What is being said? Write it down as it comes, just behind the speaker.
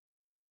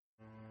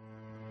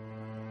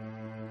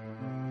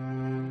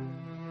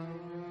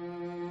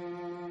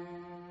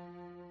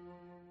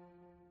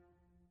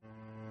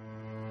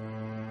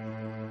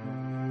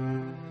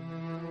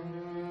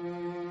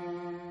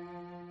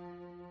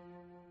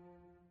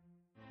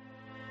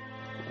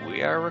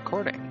we are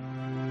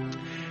recording.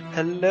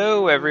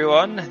 Hello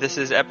everyone, this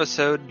is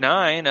episode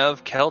 9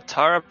 of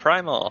Keltara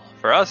Primal.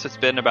 For us it's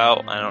been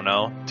about,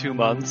 2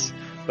 months,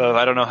 but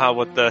I don't know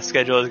what the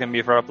schedule is going to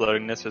be for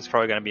uploading this, so it's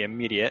probably going to be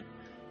immediate.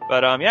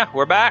 But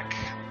we're back,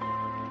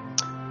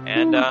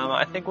 and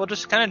I think we'll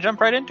just kind of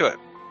jump right into it.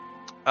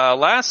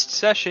 Last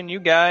session you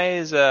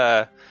guys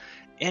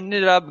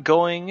ended up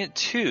going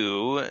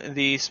to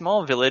the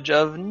small village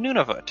of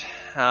Nunavut.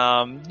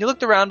 You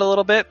looked around a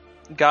little bit,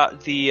 got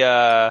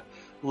the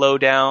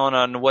lowdown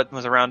on what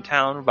was around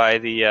town by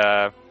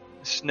the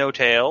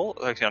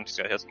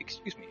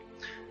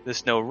the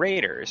Snow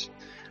Raiders,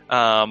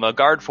 a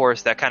guard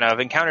force that kind of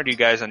encountered you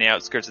guys on the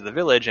outskirts of the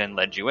village and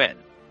led you in.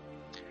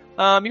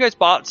 You guys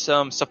bought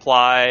some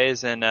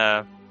supplies and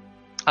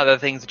other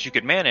things that you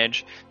could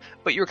manage,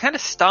 but you were kind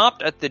of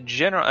stopped at the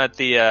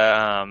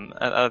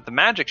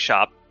magic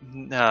shop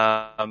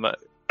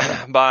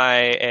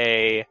by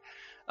a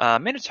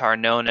minotaur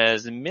known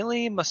as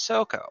Millie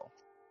Moscow.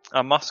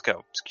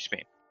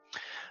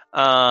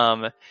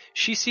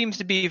 She seems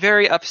to be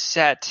very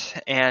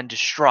upset and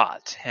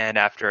distraught, and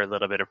after a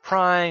little bit of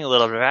prying, a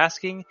little bit of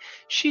asking,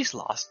 she's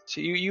lost.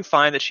 You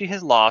find that she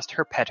has lost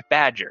her pet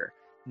badger,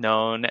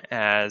 known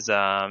as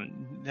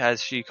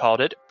she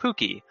called it,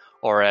 Pookie,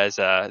 or as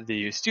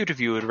the astute of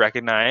you would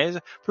recognize,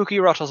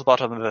 Pookie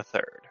Ruttlesbottom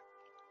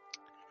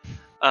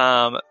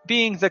III.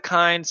 Being the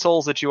kind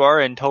souls that you are,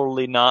 and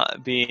totally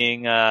not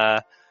being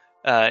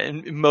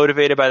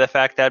motivated by the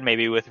fact that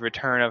maybe with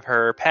return of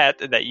her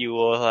pet that you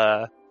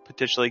will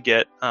potentially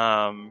get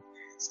sorry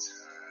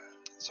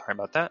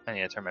about that, I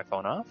need to turn my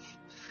phone off.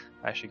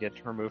 I should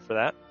get removed for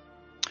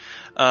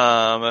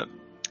that.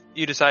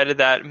 You decided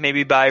that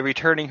maybe by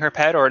returning her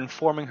pet or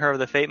informing her of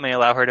the fate may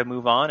allow her to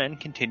move on and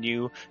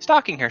continue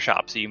stocking her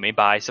shop, so you may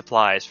buy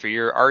supplies for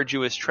your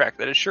arduous trek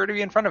that is sure to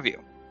be in front of you.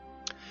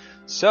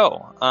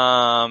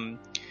 So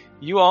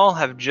you all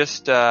have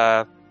just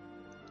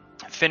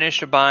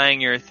finished buying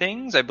your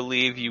things. I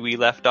believe we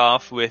left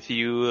off with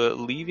you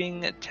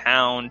leaving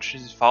town,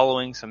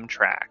 following some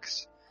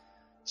tracks.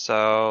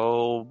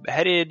 So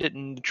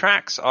the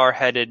tracks are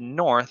headed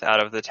north out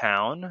of the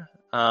town.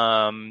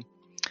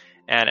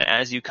 And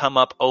as you come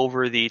up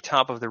over the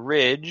top of the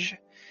ridge,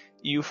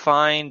 you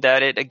find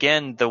that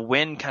the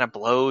wind kind of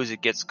blows,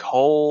 it gets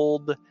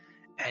cold,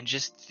 and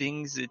it's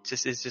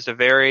just a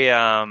very,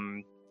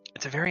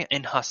 it's a very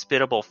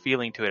inhospitable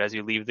feeling to it as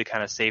you leave the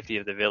kind of safety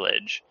of the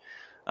village.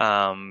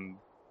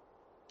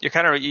 You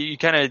kind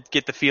of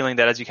get the feeling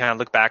that as you kind of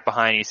look back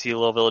behind, you see a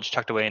little village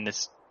tucked away in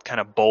this kind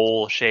of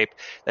bowl shape,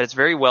 that it's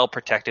very well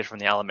protected from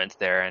the elements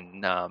there,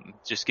 and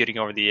just getting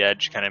over the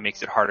edge kind of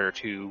makes it harder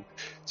to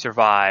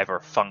survive or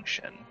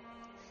function.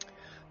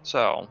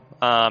 So,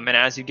 and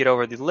as you get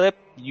over the lip,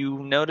 you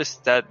notice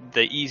that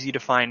the easy to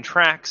find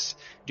tracks,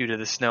 due to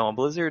the snow and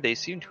blizzard, they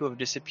seem to have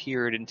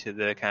disappeared into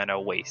the kind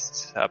of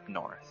wastes up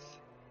north.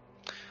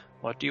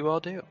 What do you all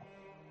do?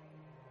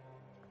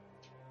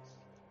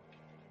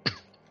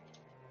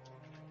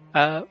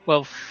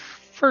 Well,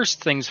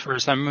 first things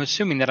first, I'm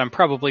assuming that I'm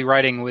probably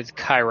riding with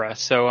Kyra,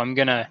 so I'm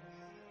going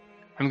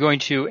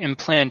to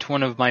implant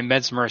one of my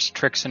mesmerist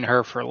tricks in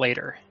her for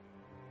later.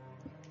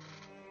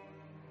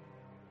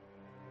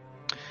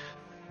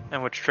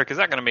 And which trick is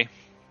that going to be?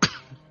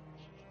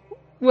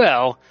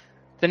 Well,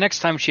 the next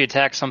time she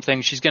attacks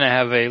something, she's going to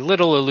have a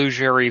little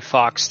illusory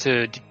fox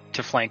to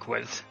flank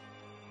with.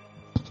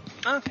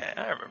 Okay,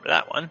 I remember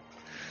that one.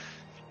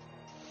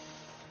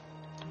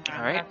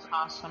 All right. That's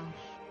awesome.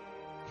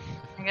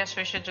 I guess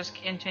we should just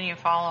continue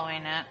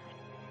following it,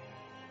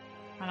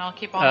 and I'll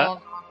keep a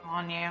hold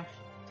on you.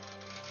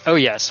 Oh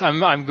yes,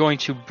 I'm going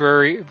to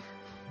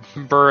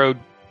burrow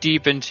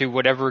deep into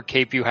whatever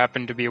cape you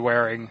happen to be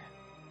wearing.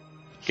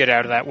 Get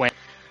out of that wind.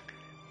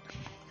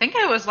 I think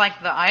it was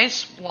like the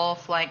ice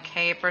wolf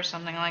cape or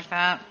something like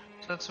that.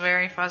 So it's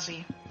very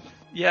fuzzy.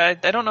 Yeah,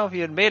 I don't know if you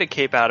had made a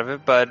cape out of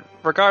it, but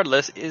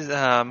regardless,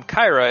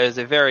 Kyra is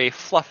a very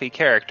fluffy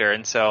character,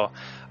 and so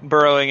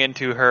burrowing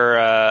kind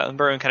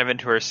of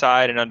into her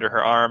side and under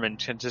her arm, and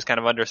just kind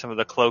of under some of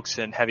the cloaks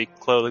and heavy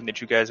clothing that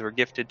you guys were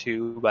gifted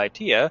to by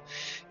Tia,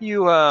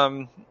 you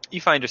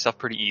find yourself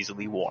pretty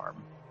easily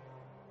warm.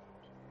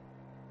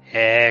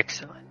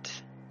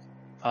 Excellent.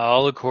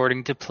 All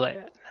according to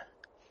plan.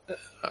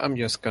 I'm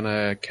just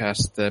gonna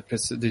cast the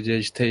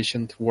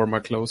prestidigitation to warm my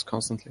clothes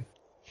constantly.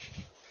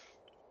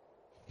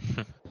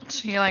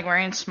 So you're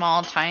wearing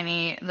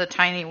the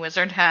tiny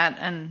wizard hat,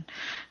 and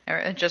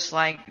just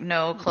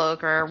no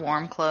cloak or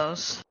warm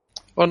clothes.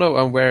 Oh no,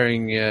 I'm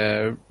wearing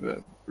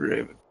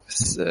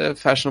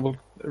fashionable,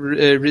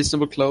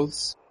 reasonable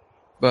clothes,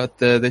 but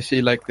they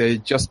feel like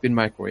they've just been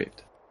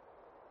microwaved.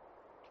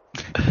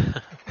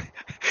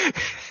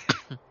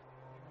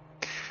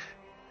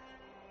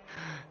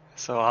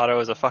 So Otto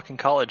is a fucking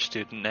college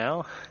student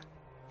now.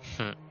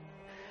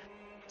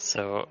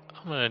 So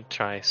I'm gonna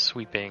try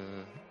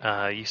sweeping.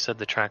 You said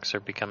the tracks are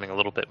becoming a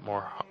little bit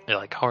more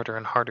harder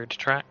and harder to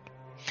track.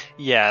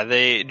 Yeah,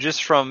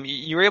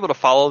 you were able to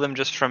follow them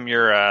just from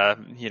your,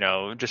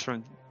 just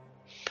from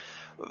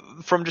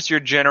from just your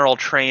general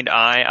trained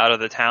eye out of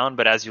the town,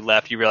 but as you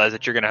left, you realize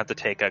that you're going to have to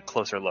take a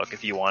closer look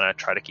if you want to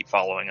try to keep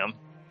following them.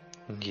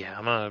 Yeah,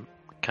 I'm gonna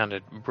kind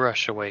of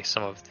brush away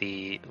some of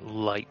the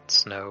light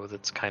snow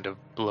that's kind of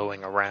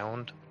blowing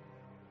around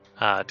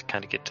to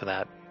kind of get to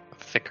that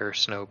thicker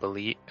snow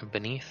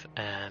beneath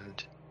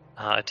and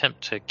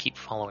attempt to keep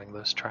following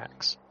those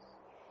tracks.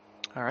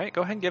 All right,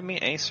 go ahead and give me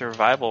a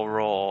survival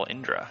roll,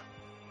 Indra.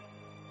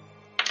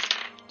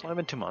 It's only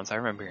been 2 months. I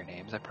remember your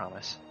names, I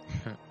promise.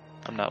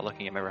 I'm not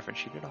looking at my reference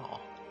sheet at all.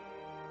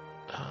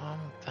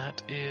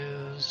 That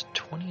is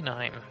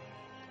 29.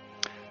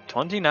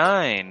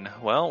 29.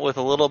 Well, with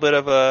a little bit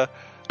of a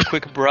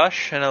quick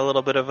brush and a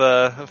little bit of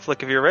a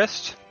flick of your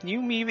wrist,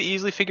 you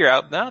easily figure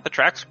out, the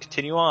tracks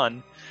continue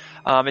on.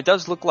 It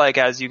does look like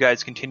as you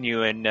guys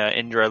continue and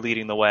Indra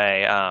leading the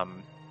way,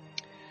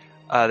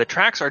 the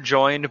tracks are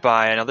joined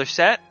by another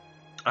set,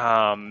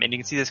 and you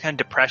can see this kind of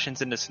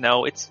depressions in the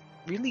snow. It's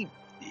really,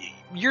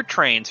 you're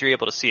trained, so you're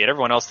able to see it.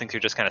 Everyone else thinks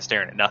you're just kind of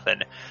staring at nothing.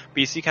 But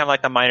you see kind of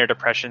like the minor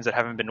depressions that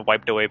haven't been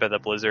wiped away by the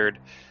blizzard.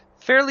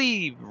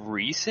 Fairly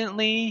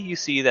recently, you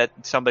see that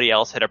somebody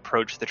else had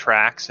approached the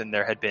tracks and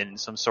there had been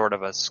some sort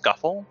of a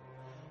scuffle.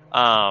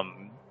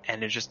 And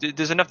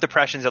there's enough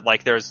depressions that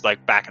like there's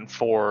like back and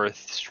forth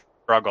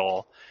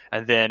struggle.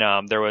 And then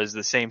there was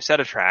the same set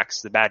of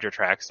tracks, the badger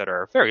tracks that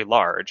are very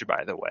large,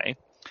 by the way.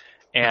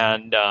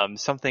 And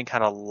something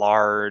kind of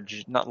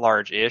large, not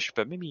large-ish,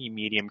 but maybe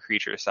medium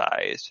creature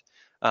sized,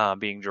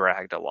 being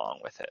dragged along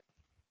with it.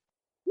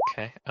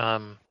 Okay.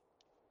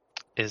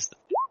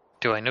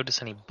 Do I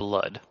notice any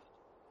blood?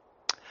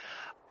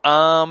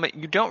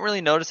 You don't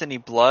really notice any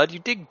blood. You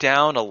dig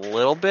down a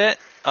little bit.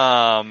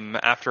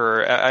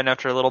 After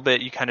a little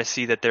bit, you kind of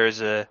see that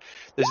there's a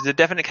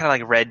definite kind of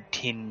like red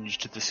tinge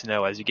to the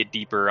snow as you get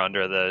deeper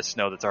under the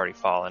snow that's already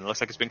fallen. It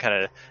looks like it's been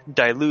kind of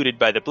diluted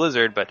by the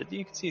blizzard, but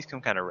you can see it's some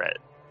kind of red.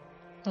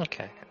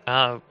 Okay.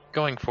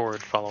 Going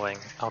forward, following,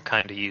 I'll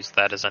kind of use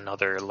that as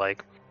another,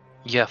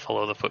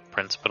 follow the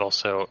footprints, but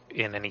also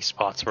in any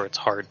spots where it's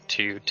hard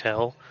to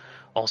tell,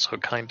 also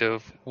kind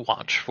of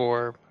watch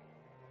for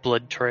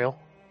blood trail.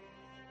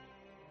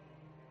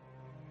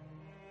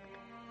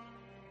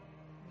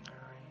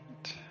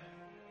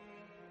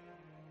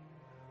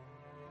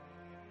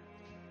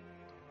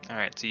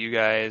 Alright, so you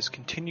guys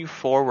continue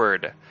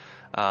forward,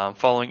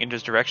 following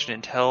Indra's direction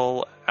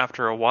until,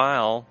 after a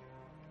while,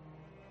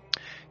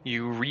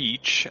 you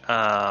reach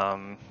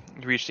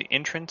the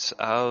entrance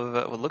of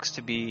what looks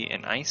to be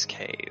an ice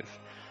cave.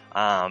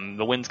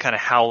 The wind's kind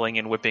of howling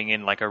and whipping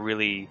in like a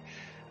really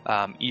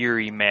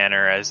eerie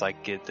manner as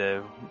like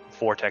the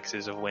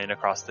vortexes of wind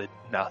across the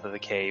mouth of the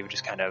cave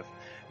just kind of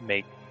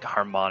make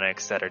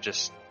harmonics that are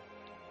just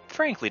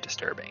frankly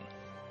disturbing.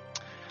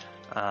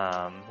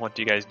 What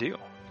do you guys do?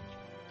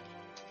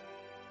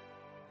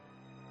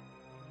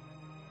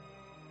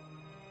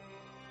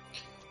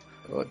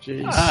 Oh,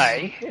 jeez.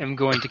 I am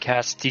going to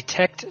cast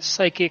Detect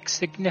Psychic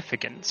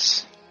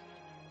Significance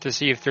to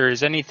see if there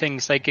is anything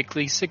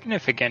psychically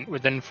significant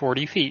within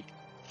 40 feet.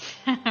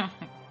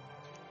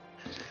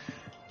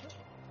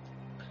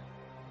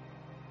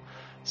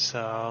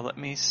 So let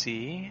me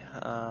see.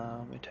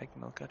 Let me take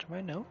a look at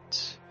my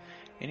notes.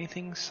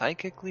 Anything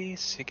psychically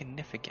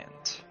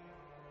significant?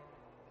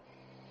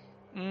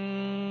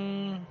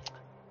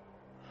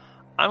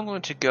 I'm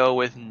going to go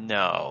with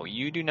no.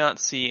 You do not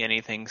see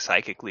anything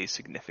psychically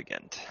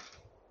significant.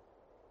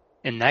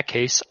 In that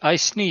case, I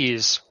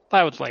sneeze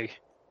loudly.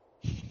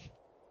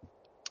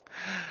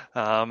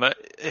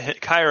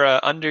 Kyra,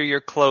 under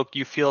your cloak,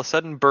 you feel a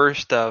sudden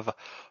burst of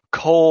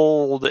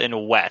cold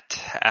and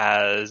wet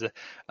as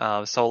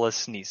Solus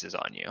sneezes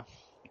on you.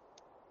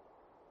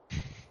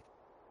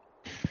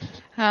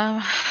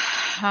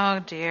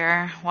 Oh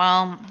dear.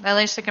 Well, at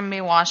least it can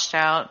be washed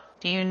out.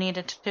 Do you need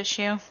a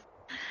tissue?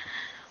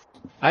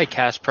 I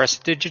cast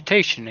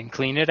Prestidigitation and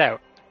clean it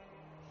out.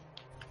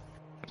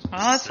 Well,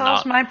 that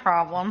solves my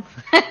problem.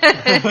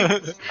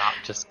 Not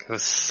just go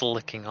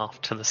slicking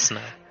off to the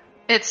snow.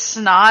 It's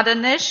not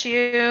an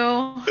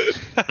issue.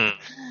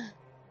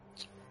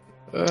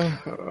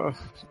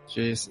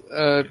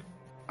 Jeez.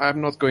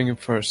 I'm not going in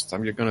first.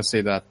 I'm gonna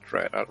say that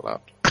right out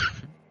loud.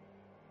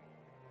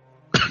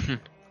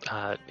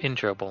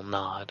 Indra will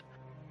nod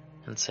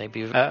and say,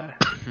 be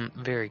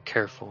very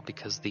careful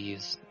because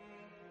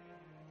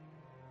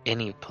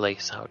any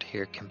place out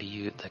here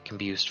that can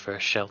be used for a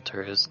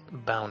shelter is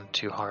bound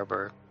to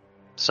harbor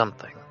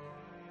something.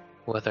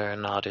 Whether or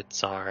not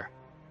it's our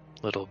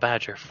little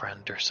badger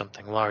friend or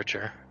something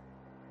larger.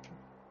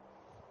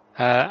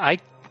 I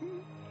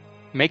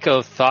make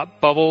a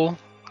thought bubble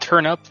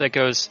turn up that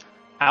goes,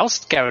 I'll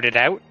scout it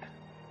out.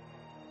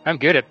 I'm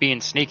good at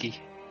being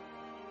sneaky.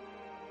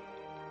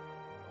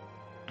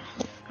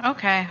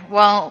 Okay,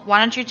 well, why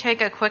don't you take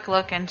a quick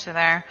look into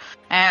there,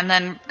 and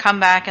then come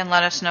back and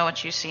let us know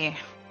what you see.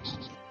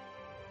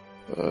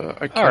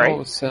 I can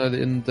always send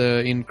it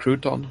in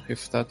Crouton,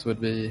 if that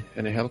would be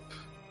any help.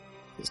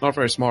 It's not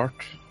very smart.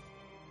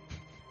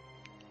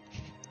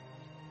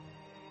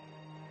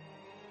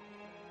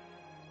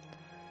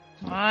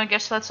 Well, I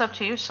guess that's up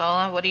to you,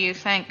 Sola. What do you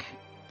think?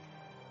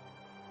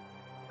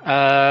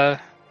 You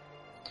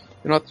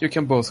know what? You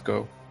can both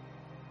go.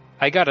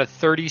 I got a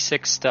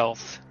 36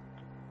 stealth.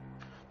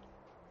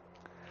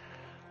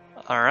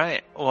 All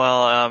right.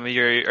 Well, are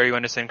you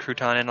going to send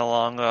Crouton in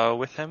along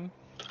with him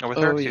or with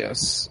her? Oh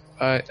yes,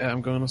 I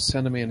am going to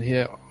send him in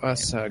here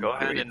as a Go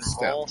ahead great and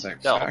roll stealth.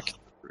 stealth,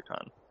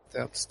 Crouton.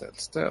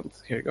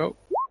 Stealth. Here you go.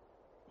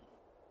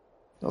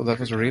 Oh, that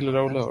was a really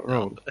low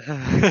roll.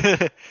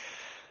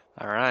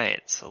 All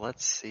right. So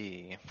let's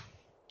see.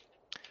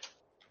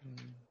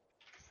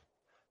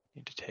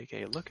 Need to take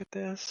a look at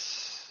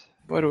this.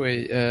 By the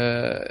way,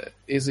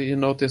 Izzy, you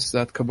notice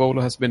that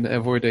Kabolo has been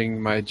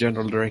avoiding my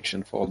general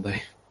direction for all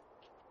day.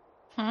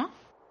 Huh?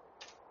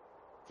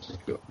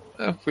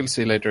 We'll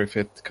see later if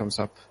it comes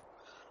up.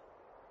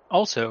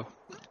 Also,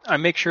 I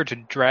make sure to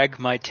drag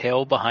my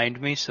tail behind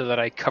me so that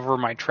I cover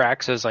my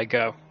tracks as I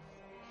go.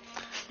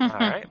 All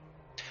right.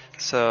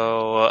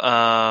 So,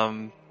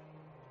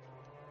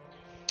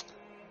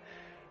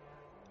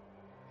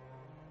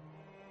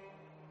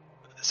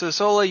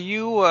 Sola,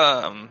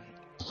 you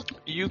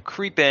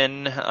creep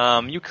in.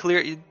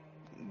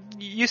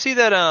 You see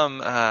that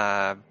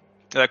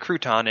that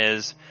Crouton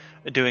is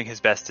doing his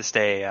best to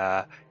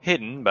stay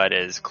hidden, but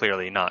is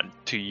clearly not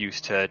too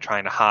used to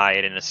trying to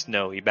hide in a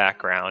snowy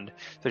background,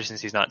 especially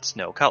since he's not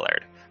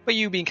snow-colored. But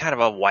you being kind of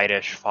a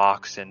whitish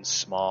fox and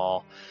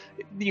small,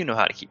 you know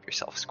how to keep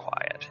yourselves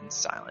quiet and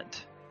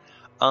silent.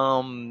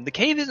 The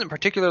cave isn't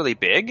particularly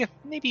big,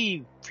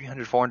 maybe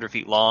 300, 400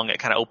 feet long. It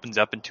kind of opens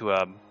up into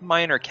a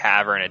minor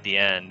cavern at the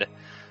end.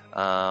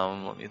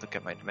 Let me look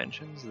at my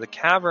dimensions. The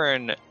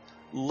cavern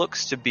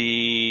looks to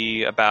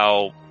be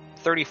about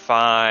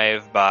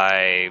 35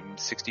 by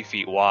 60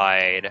 feet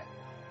wide.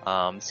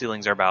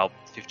 Ceilings are about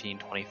 15,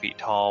 20 feet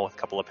tall with a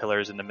couple of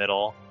pillars in the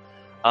middle.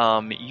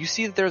 You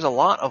see that there's a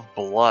lot of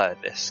blood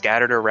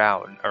scattered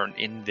around or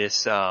in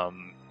this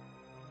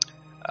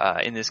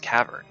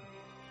cavern.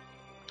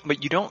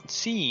 But you don't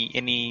see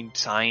any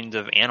signs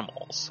of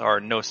animals, or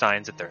no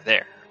signs that they're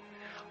there.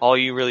 All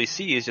you really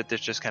see is that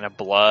there's just kind of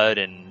blood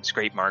and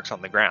scrape marks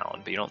on the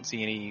ground, but you don't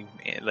see any,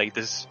 like,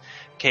 this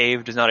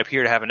cave does not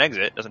appear to have an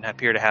exit, doesn't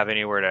appear to have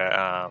anywhere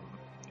to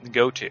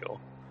go to.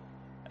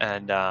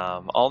 And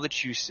all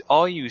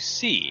you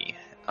see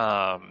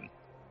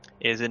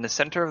is in the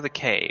center of the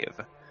cave,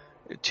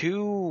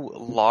 two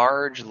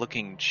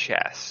large-looking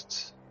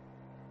chests.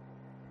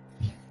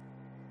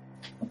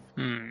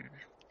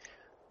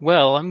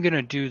 Well, I'm going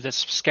to do this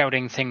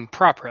scouting thing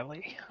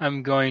properly.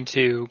 I'm going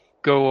to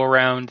go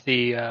around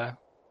the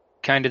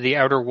kind of the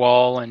outer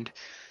wall and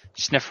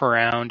sniff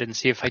around and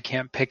see if I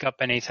can't pick up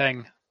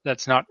anything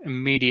that's not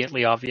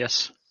immediately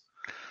obvious.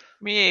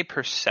 Give me a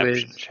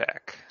perception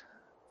check.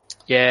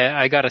 Yeah,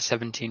 I got a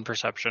 17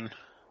 perception.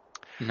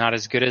 Not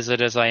as good as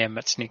it as I am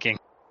at sneaking.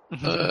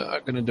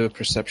 I'm going to do a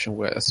perception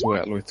as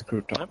well with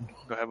Crouton.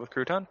 Go ahead with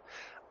Crouton.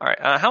 All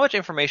right. How much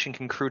information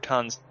can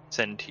Crouton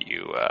send to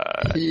you?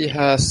 He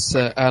has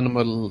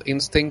animal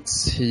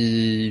instincts.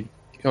 He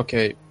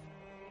can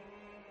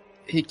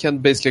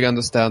basically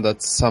understand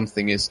that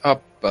something is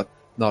up, but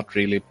not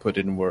really put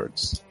in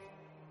words.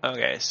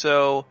 Okay,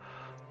 so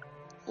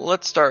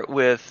let's start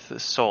with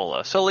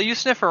Sola. Sola, you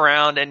sniff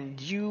around,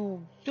 and you're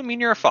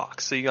a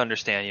fox, so you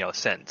understand,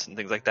 scents and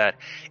things like that.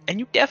 And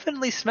you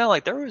definitely smell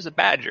like there was a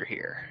badger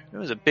here. There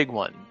was a big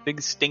one,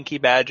 big stinky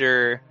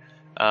badger.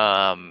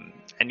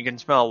 And you can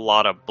smell a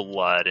lot of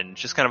blood, and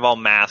it's just kind of all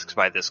masked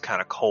by this kind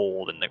of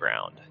cold in the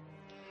ground.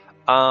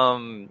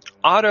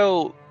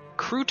 Otto,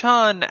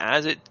 Crouton,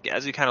 as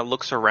he kind of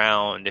looks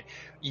around,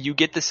 you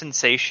get the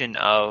sensation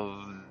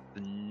of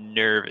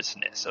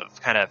nervousness,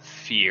 of kind of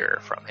fear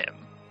from him.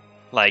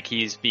 Like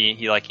he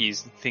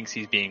thinks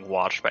he's being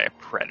watched by a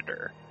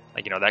predator.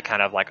 Like, that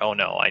kind of like, oh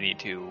no, I need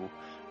to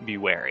be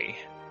wary.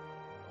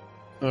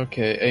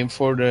 Okay, aim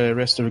for the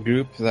rest of the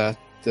group that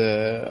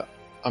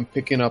I'm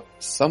picking up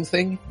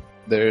something.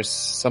 There's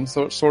some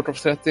sort of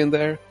threat in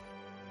there.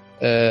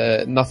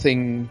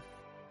 Nothing.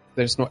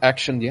 There's no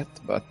action yet,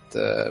 but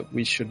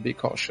we should be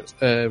cautious.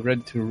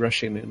 Ready to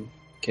rush in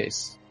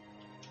case.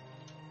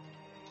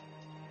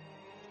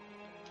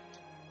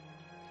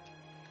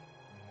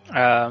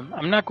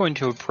 I'm not going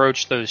to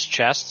approach those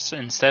chests.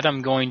 Instead,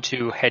 I'm going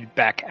to head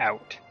back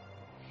out.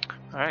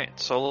 All right,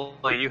 so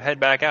you head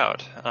back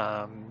out.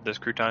 Does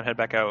Crouton head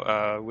back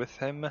out with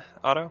him,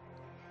 Otto?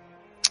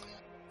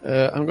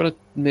 I'm gonna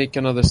make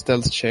another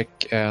stealth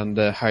check and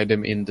hide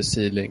him in the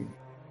ceiling.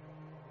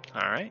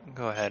 All right,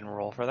 go ahead and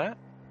roll for that.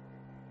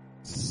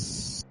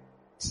 Stealth.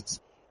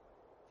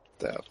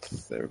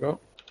 There we go.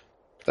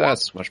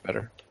 That's much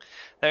better.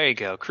 There you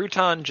go.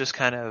 Crouton just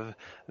kind of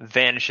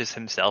vanishes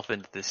himself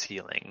into the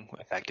ceiling,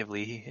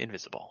 effectively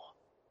invisible.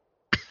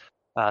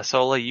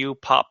 Sola, you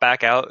pop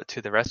back out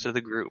to the rest of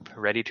the group,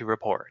 ready to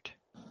report.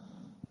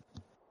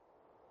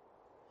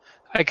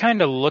 I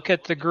kind of look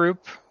at the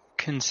group,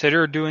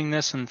 consider doing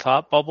this in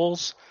thought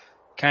bubbles,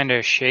 kind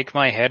of shake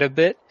my head a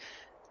bit,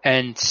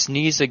 and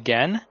sneeze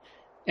again,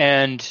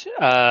 and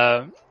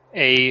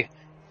a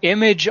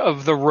image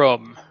of the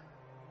room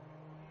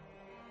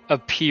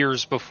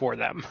appears before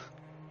them.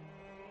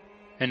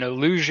 An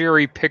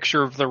illusory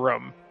picture of the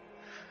room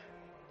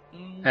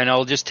And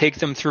I'll just take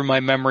them through my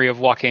memory of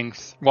walking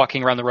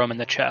around the room in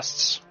the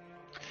chests.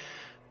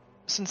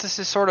 Since this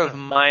is sort of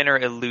minor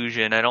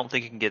illusion, I don't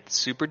think you can get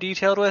super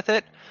detailed with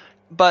it.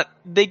 But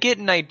they get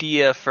an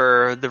idea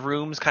for the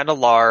room's kind of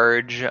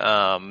large.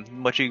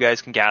 What you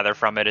guys can gather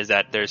from it is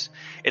that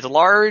it's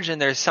large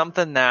and there's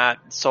something that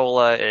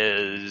Sola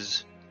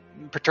is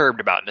perturbed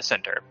about in the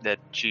center. That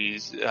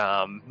she's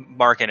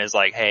marking as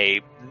like,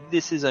 hey,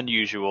 this is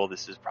unusual.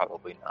 This is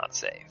probably not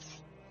safe.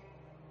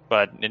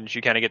 And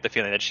you kind of get the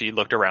feeling that she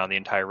looked around the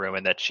entire room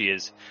and that she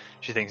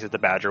thinks that the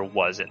badger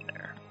was in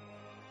there.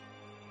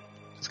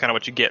 It's kind of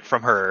what you get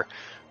from her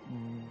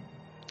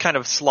kind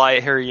of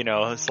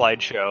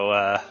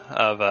slideshow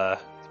of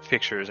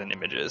pictures and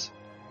images.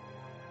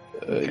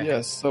 Okay.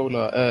 Yes,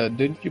 Sola,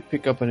 didn't you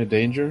pick up any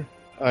danger?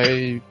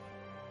 Crouton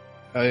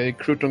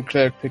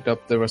Claire picked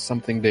up there was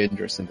something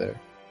dangerous in there.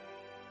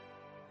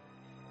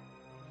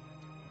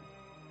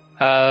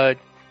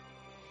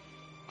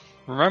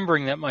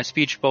 Remembering that my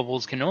speech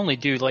bubbles can only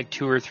do like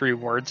 2 or 3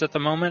 words at the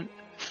moment,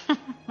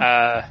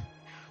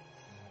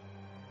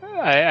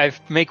 I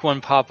make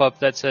one pop up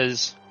that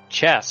says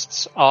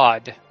chests,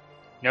 odd.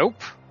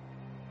 Nope.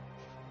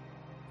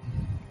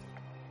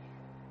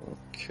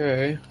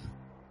 Okay.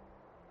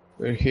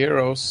 We're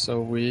heroes,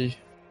 so we...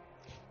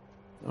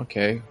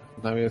 Okay,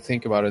 now you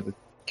think about it, it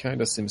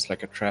kind of seems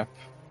like a trap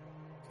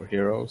for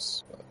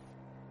heroes.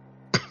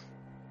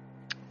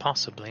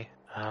 Possibly.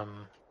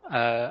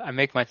 I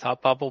make my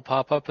thought bubble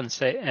pop up and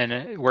say,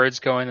 and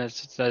words go in that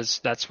says,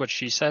 "That's what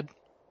she said."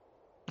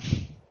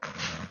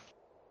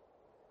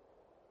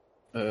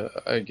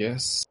 I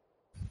guess.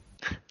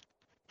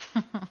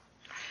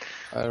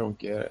 I don't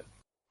get it.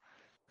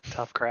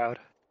 Tough crowd.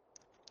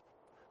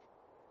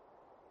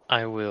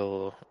 I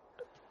will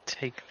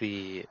take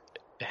the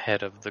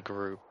head of the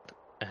group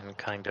and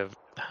kind of...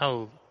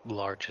 How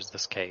large is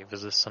this cave?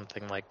 Is this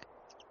something like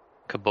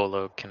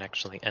Kabolo can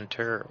actually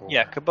enter? Or...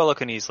 Yeah, Kabolo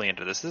can easily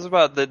enter this. This is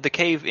about the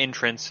cave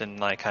entrance and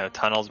like kind of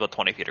tunnels about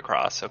 20 feet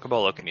across, so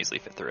Kabolo can easily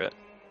fit through it.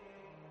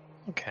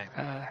 Okay.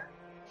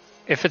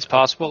 If it's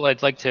possible,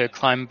 I'd like to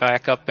climb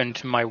back up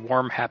into my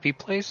warm, happy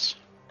place.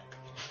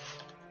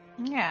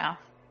 Yeah.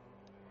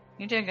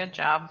 You did a good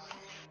job.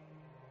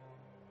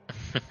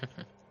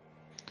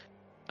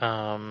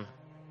 I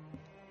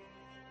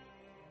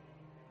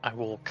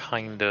will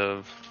kind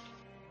of...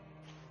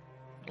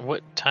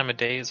 What time of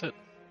day is it?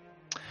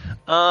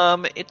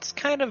 It's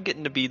kind of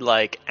getting to be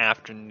like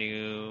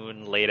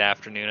afternoon, late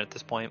afternoon at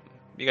this point.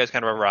 You guys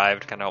kind of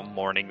arrived kind of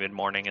morning,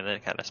 mid-morning, and then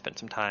kind of spent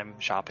some time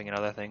shopping and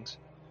other things.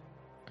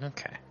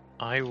 Okay.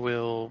 I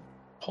will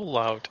pull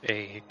out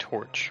a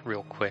torch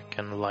real quick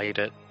and light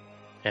it,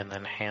 and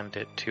then hand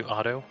it to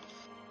Otto.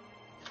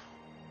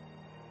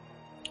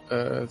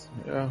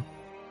 Yeah.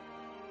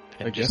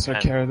 And I guess I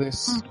just carry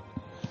this.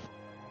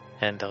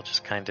 And I'll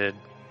just kind of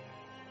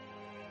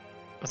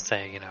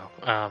say,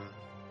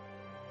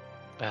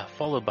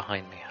 follow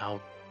behind me.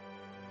 I'll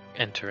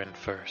enter in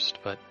first,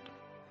 but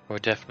we're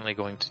definitely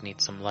going to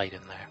need some light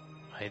in there.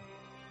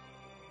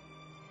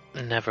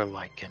 I never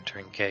like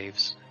entering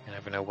caves. You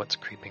never know what's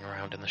creeping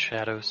around in the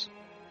shadows.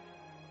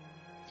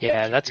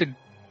 Yeah, that's a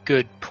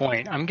good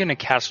point. I'm going to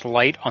cast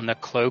light on the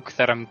cloak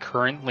that I'm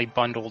currently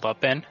bundled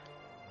up in.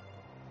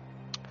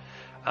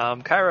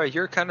 Kyra,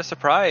 you're kind of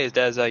surprised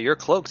as your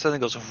cloak suddenly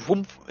goes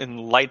whoomp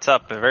and lights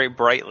up very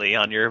brightly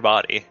on your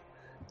body.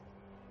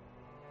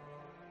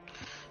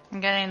 I'm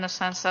getting the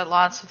sense that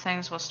lots of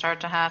things will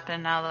start to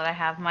happen now that I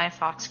have my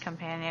fox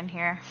companion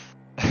here.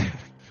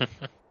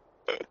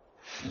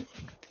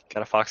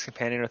 Got a fox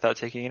companion without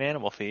taking an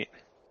animal feat.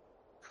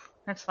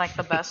 It's like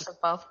the best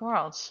of both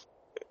worlds.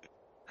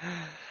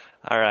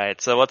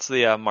 Alright, so what's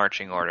the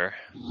marching order?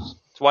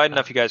 It's wide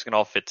enough you guys can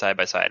all fit side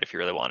by side if you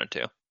really wanted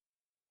to.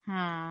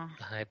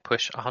 I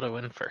push Otto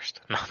in first.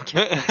 No, I'm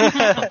kidding.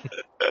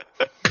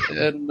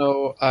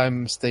 No,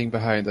 I'm staying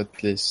behind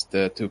at least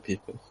 2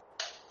 people.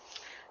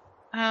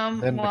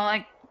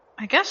 I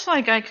guess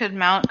like I could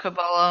mount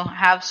Kabolo,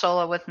 have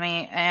Sola with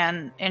me,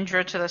 and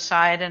Indra to the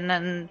side, and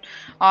then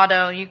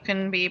Otto, you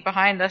can be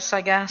behind us,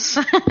 I guess.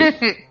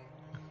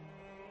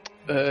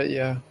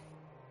 Yeah.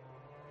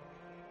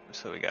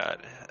 So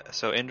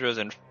Indra's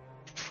in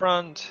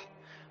front,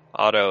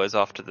 Otto is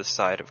off to the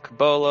side of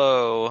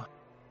Kabolo.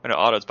 No,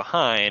 Otto's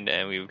behind,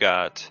 and we've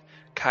got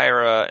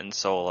Kyra and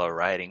Sola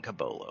riding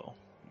Kabolo.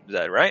 Is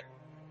that right?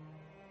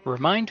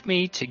 Remind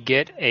me to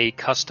get a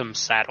custom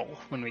saddle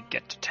when we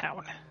get to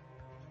town.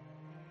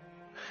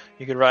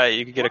 You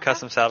could get a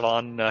custom saddle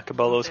on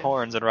Kabolo's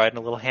horns and ride in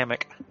a little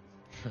hammock.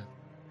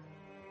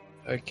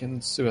 I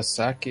can sew a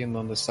sack in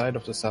on the side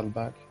of the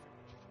saddlebag.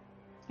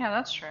 Yeah,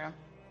 that's true.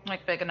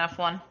 Like big enough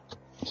one.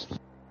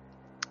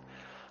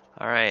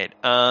 Alright,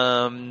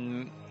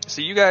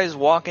 so you guys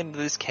walk into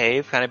this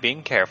cave, kind of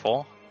being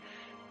careful,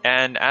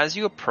 and as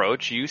you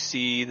approach, you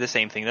see the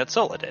same thing that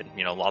Sola did.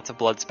 Lots of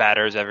blood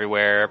spatters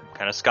everywhere,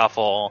 kind of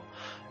scuffle,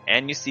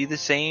 and you see the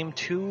same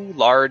 2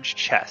 large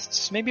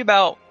chests, maybe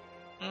about,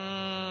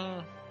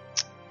 I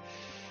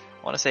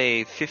want to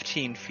say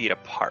 15 feet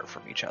apart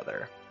from each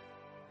other.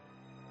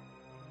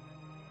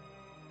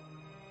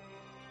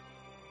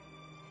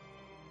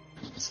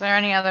 Is there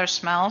any other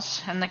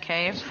smells in the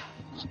cave?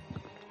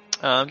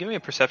 Give me a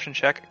perception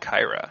check,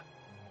 Kyra.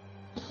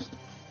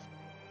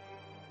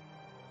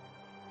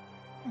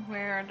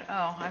 Weird.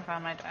 Oh, I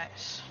found my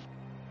dice.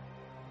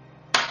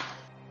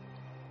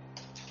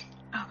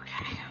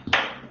 Okay.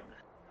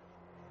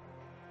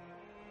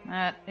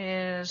 That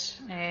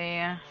is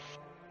a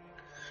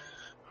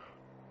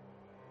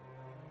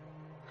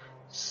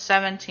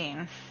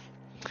 17.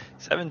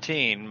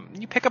 17.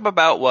 You pick up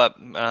about what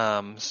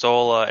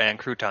Sola and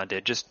Crouton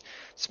did. Just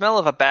smell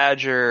of a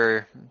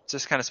badger.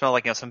 Just kind of smell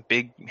like some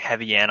big,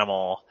 heavy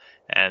animal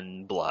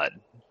and blood.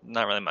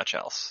 Not really much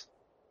else.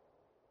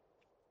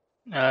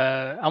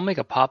 I'll make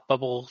a pop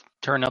bubble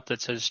turn up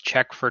that says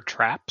check for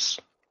traps.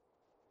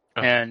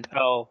 Oh. And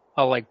I'll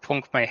like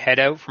poke my head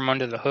out from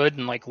under the hood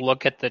and like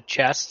look at the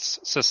chests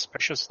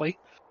suspiciously.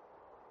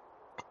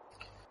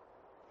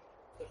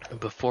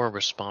 Before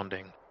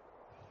responding,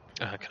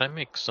 can I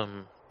make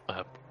some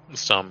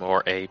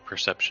or a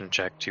perception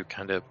check to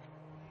kind of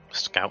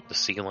scout the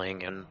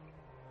ceiling and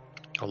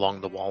along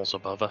the walls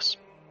above us?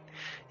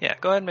 Yeah,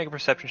 go ahead and make a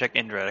perception check,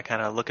 Indra, to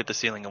kind of look at the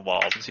ceiling and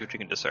walls and see what you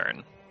can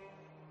discern.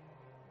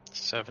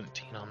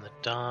 17 on the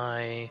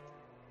die.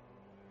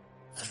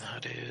 And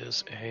that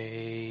is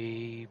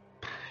a...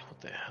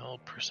 what the hell?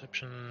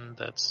 Perception?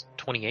 That's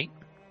 28.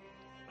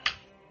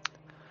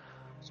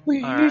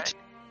 Sweet. All right.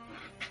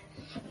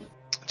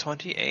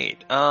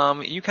 28.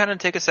 You kind of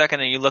take a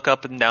second and you look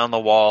up and down the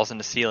walls and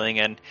the ceiling,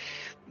 and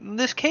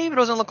this cave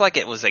doesn't look like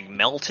it was like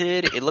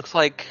melted. It looks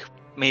like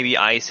maybe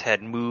ice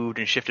had moved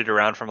and shifted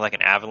around from like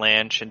an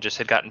avalanche and just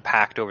had gotten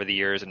packed over the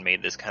years and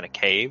made this kind of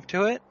cave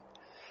to it.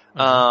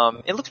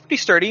 It looks pretty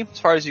sturdy as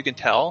far as you can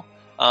tell.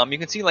 You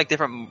can see like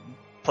different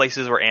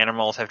places where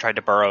animals have tried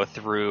to burrow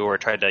through or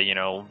tried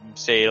to,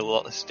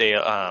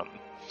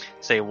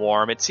 stay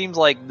warm. It seems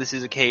like this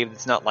is a cave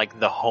that's not like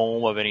the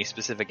home of any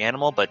specific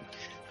animal, but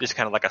just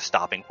kind of like a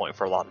stopping point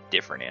for a lot of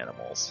different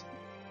animals.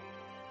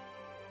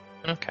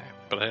 Okay,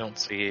 but I don't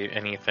see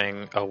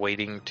anything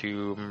awaiting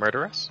to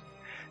murder us?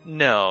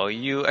 No,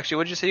 you actually,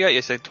 what did you say you got?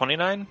 You said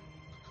 29?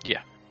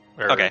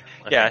 Or, Okay,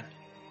 yeah.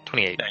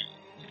 28.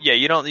 Yeah,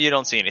 you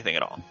don't see anything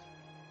at all.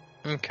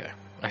 Okay.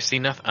 I see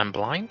nothing. I'm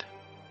blind?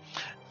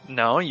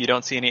 No, you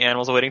don't see any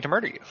animals waiting to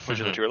murder you, which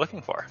is what you were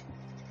looking for.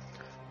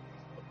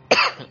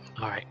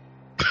 Alright.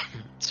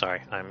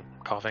 Sorry, I'm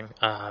coughing.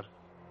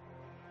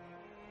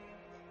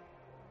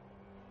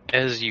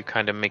 As you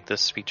kind of make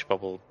this speech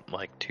bubble,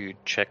 like, to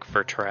check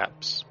for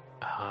traps,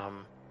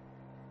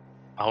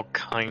 I'll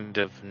kind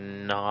of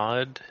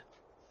nod,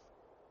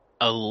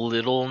 a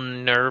little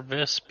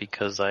nervous,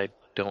 because I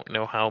don't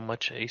know how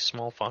much a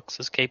small fox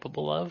is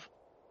capable of.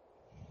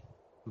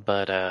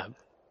 But,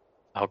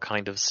 I'll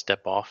kind of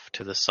step off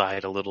to the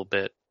side a little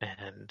bit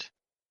and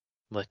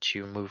let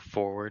you move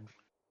forward.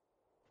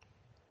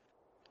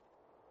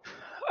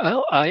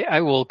 Well, I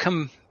will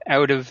come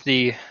out of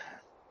the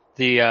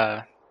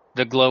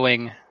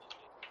glowing,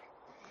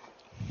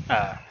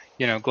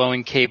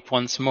 glowing cape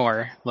once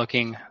more,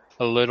 looking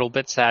a little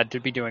bit sad to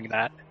be doing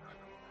that.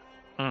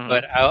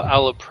 But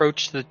I'll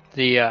approach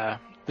the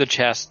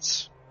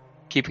chests,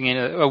 keeping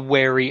a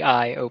wary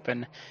eye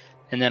open,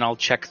 and then I'll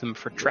check them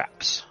for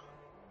traps.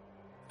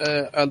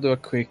 I'll do a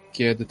quick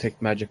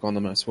detect magic on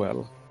them as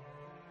well.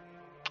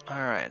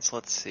 Alright, so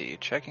let's see.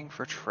 Checking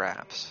for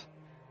traps.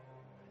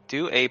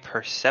 Do a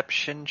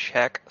perception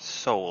check,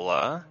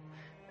 Sola.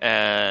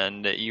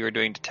 And you are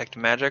doing detect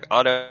magic.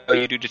 Otto,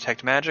 you do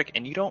detect magic,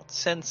 and you don't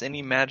sense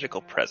any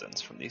magical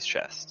presence from these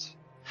chests.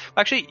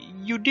 Actually,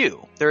 you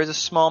do. There is a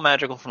small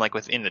magical from like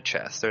within the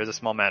chest. There is a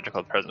small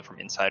magical presence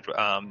from inside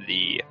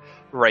the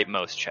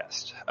rightmost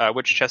chest.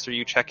 Which chest are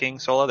you checking,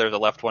 Sola? There's a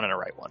left one and a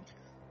right one.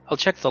 I'll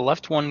check the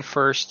left one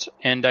first,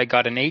 and I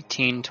got an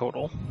 18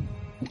 total.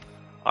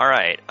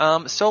 Alright,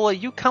 Sola,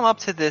 you come up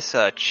to this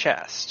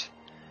chest.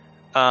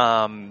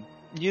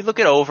 You look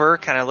it over,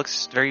 kind of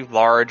looks very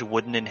large,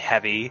 wooden, and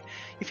heavy.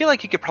 You feel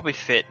like you could probably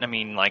fit,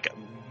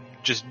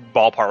 just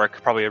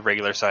ballpark, probably a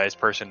regular-sized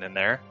person in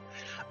there.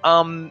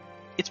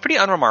 It's pretty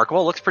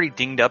unremarkable. It looks pretty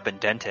dinged up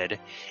and dented.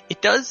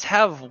 It does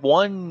have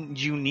one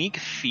unique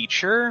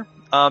feature.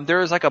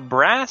 There is like a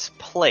brass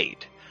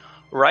plate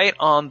right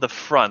on the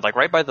front, like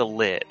right by the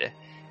lid,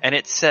 and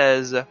it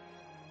says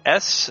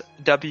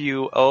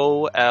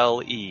SWOLE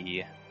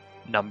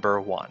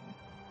number 1.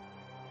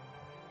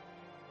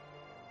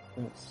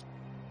 Yes.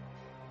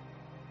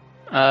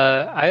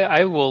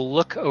 I will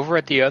look over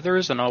at the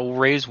others, and I'll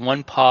raise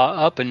one paw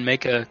up and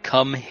make a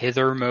come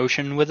hither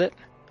motion with it.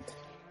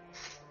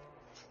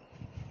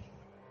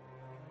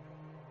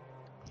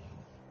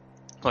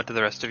 What do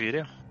the rest of you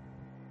do?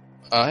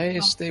 I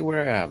stay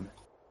where I am.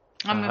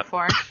 I'll move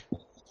forward.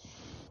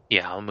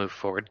 Yeah, I'll move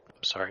forward.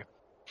 I'm sorry.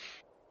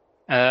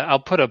 I'll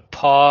put a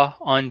paw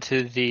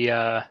onto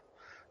the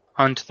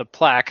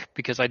plaque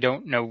because I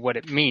don't know what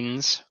it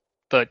means,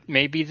 but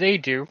maybe they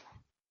do.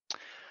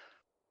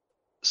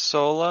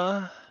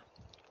 Sola,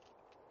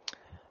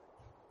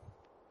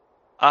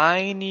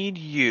 I need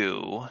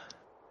you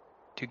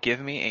to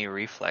give me a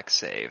reflex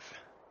save.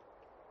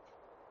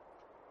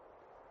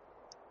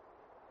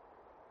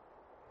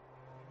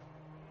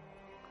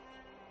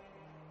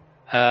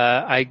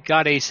 I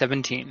got a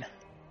 17.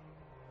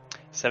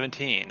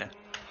 17.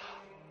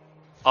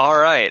 All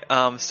right,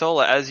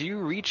 Sola, as you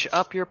reach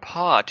up your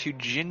paw to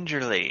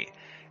gingerly,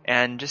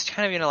 and just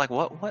kind of, like,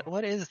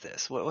 what is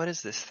this? What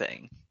is this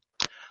thing?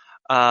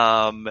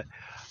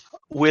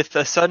 With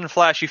a sudden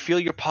flash, you feel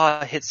your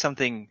paw hit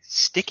something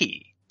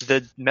sticky.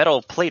 The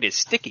metal plate is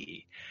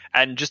sticky,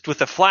 and just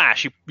with a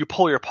flash, you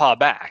pull your paw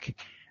back,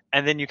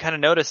 and then you kind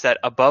of notice that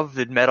above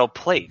the metal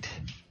plate,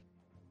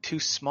 2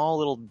 small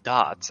little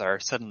dots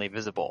are suddenly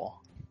visible.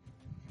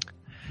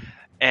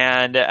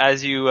 And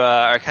as you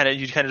kind of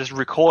just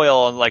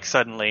recoil and, like,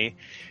 suddenly,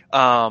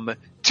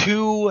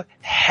 2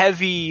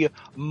 heavy,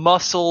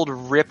 muscled,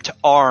 ripped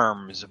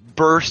arms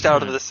burst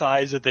out of the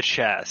sides of the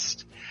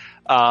chest.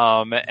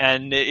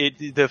 And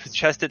the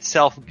chest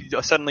itself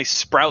suddenly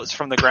sprouts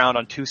from the ground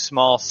on 2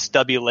 small,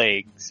 stubby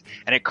legs,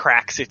 and it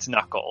cracks its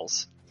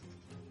knuckles.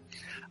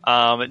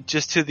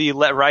 Just to the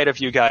right of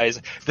you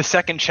guys, the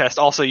second chest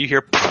also you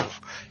hear poof,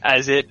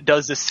 as it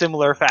does a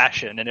similar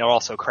fashion, and it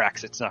also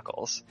cracks its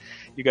knuckles.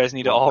 You guys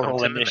need to all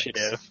roll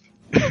initiative.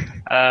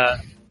 The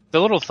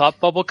little thought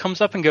bubble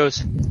comes up and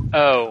goes,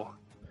 "Oh."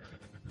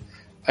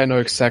 I know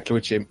exactly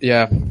which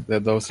yeah,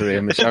 those are the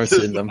image. I've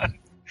seen them.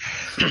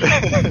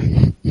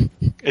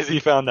 As he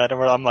found that,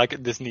 and I'm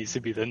like, this needs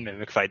to be the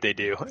mimic fight they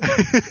do.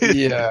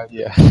 Yeah.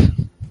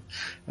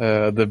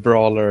 The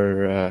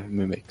brawler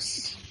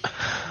mimics.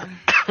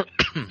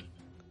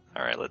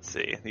 All right, let's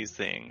see. These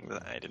things,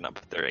 I did not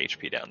put their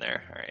HP down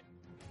there. All right.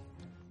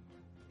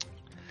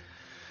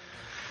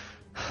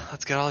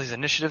 Let's get all these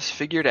initiatives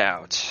figured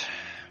out.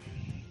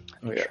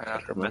 Oh yeah, Try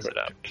not I to mess remember it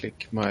up. to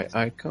click my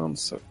icon,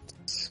 so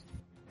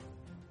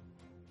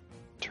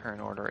Turn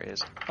order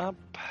is up.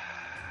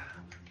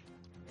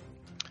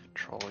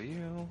 Control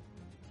you.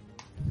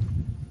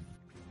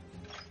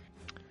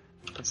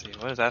 Let's see,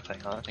 what is that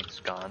thing? Oh, that thing's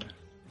gone.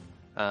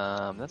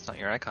 That's not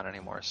your icon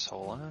anymore,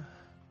 Sola.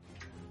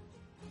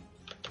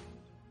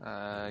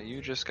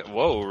 You just got...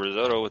 Whoa,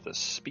 Risotto with the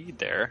speed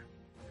there.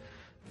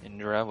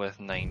 Indra with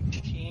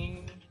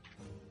 19.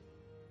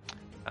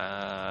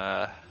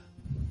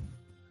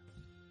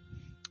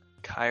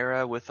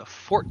 Kyra with a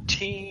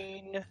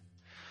 14.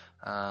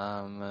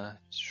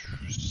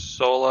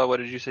 Sola, what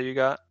did you say you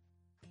got?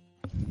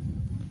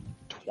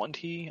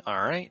 20.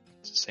 All right,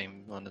 it's the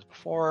same one as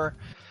before.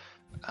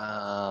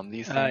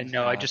 These things.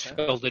 No, I just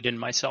filled it in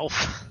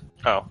myself.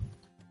 Oh,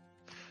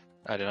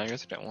 I did not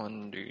use it.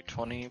 1 do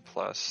 20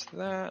 plus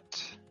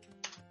that,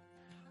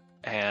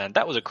 and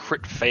that was a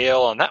crit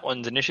fail on that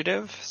one's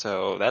initiative.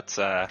 So that's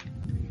yeah,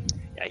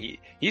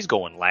 he's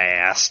going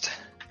last.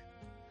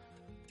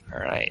 All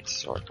right,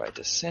 sort by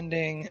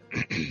descending.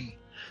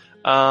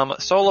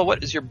 Sola,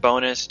 what is your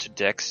bonus to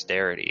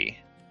dexterity?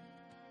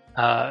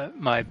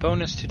 My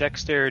bonus to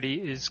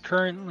dexterity is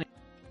currently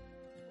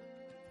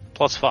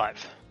 +5.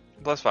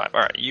 +5. All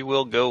right, you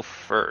will go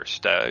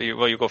first.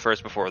 You go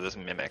first before this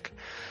mimic.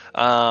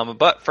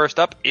 But first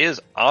up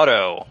is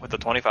Otto with the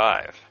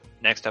 25.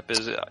 Next up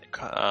is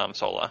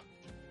Sola.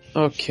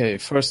 okay.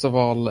 First of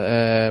all,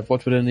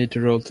 what would I need to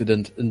roll to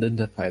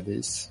identify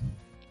these?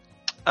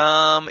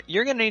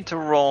 You're gonna need to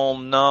roll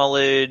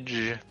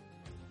knowledge.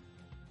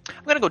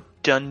 I'm gonna go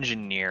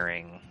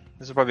dungeoneering.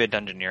 This is probably a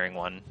dungeoneering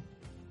one.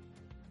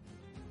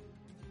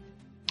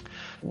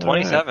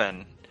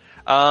 27.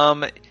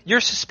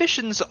 Your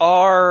suspicions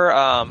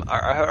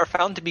are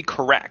found to be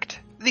correct.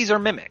 These are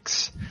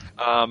mimics.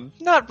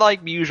 Not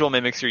like usual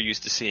mimics you're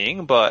used to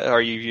seeing,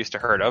 or you've used to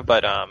heard of,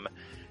 but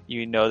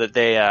you know that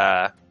they.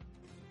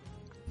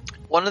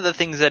 One of the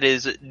things that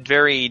is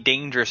very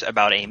dangerous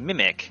about a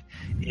mimic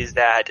is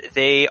that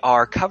they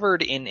are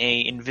covered in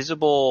a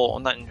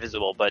not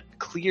invisible, but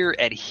clear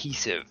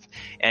adhesive.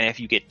 And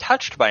if you get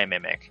touched by a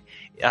mimic,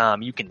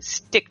 you can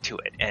stick to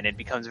it, and it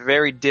becomes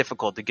very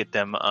difficult to get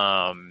them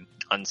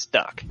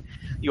unstuck.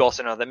 You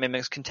also know that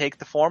mimics can take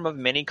the form of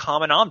many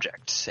common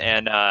objects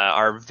and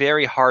are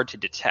very hard to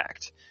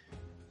detect,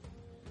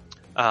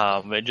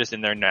 just in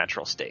their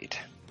natural state.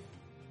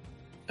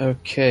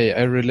 Okay,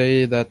 I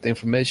relay that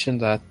information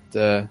that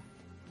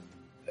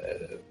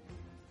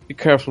be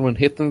careful when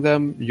hitting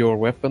them. Your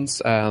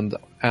weapons and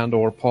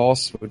or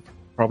paws would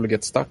probably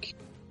get stuck.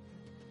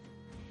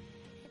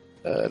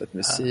 Let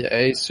me see.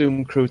 I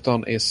assume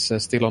Crouton is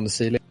still on the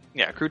ceiling.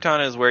 Yeah,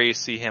 Crouton is where you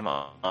see him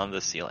on the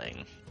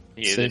ceiling.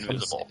 He is Safe on the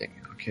invisible. ceiling.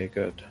 Okay,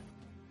 good.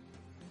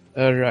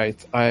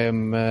 Alright, I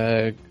am...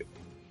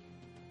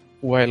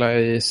 while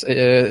I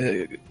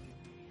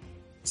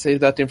say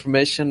that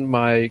information,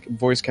 my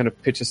voice kind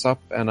of pitches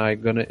up and I'm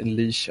gonna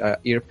unleash an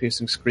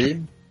ear-piercing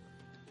scream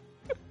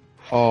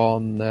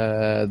on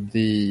let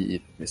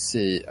me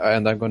see,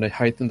 and I'm gonna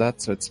heighten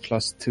that so it's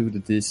 +2 to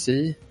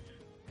DC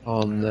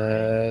on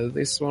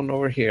this one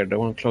over here, the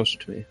one closer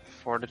to me.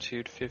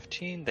 Fortitude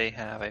 15, they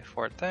have a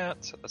fort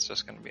that, so that's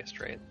just going to be a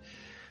straight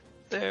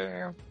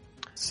there.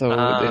 So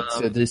it's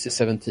a DC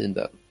 17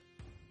 then.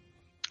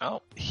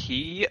 Oh,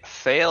 he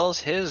fails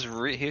his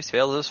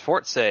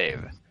fort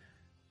save.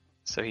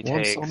 So he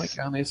One takes sonic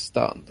and is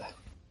stunned.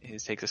 he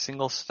takes a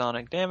single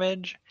sonic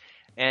damage,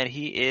 and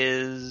he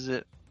is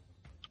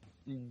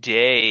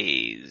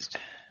dazed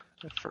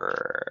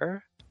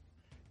for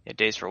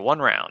dazed for 1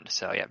 round.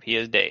 So yeah, he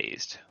is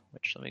dazed.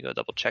 Which let me go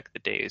double check the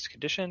dazed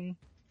condition.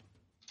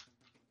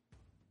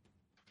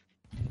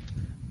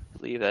 I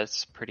believe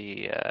that's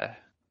pretty.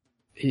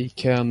 He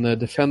can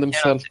defend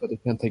himself, but he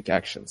can't take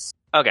actions.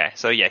 Okay,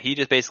 so yeah, he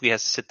just basically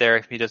has to sit there.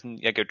 If he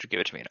doesn't, yeah, give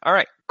it to me. All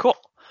right, cool.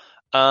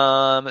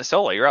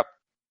 Sola, you're up.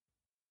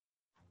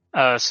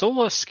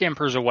 Sola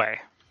scampers away.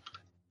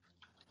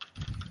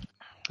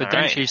 But All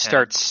then right, she and-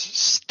 starts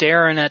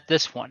staring at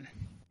this one.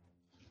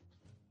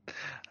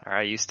 All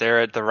right, you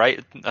stare at the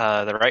right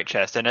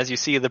chest, and as you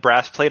see, the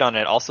brass plate on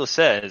it also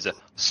says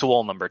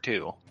 "Swole number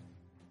 2."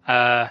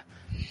 I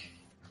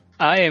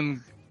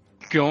am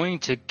going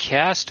to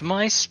cast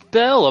my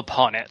spell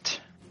upon it.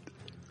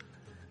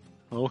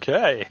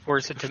 Okay.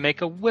 Force it to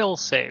make a will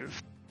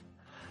save.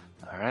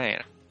 All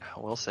right,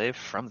 we'll save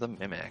from the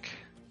mimic.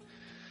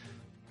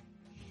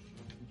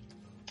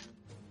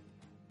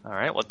 All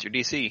right, what's your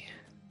DC?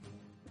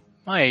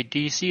 My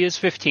DC is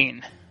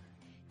 15.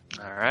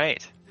 All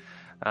right.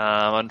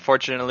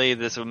 Unfortunately,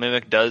 this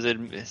mimic does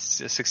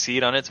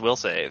succeed on its will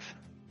save.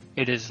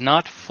 It is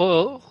not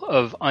full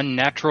of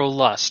unnatural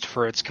lust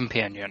for its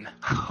companion.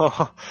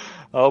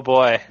 Oh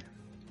boy.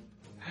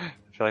 I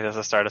feel like that's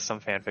the start of some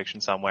fan fiction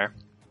somewhere.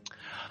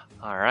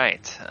 All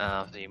right.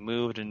 So you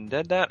moved and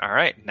did that. All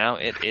right. Now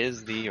it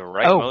is the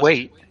right. Oh,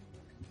 wait.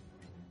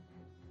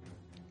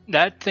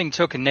 That thing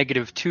took a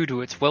 -2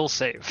 to its will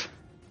save.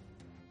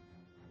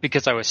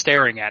 Because I was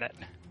staring at it.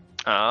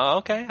 Oh,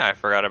 okay. I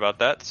forgot about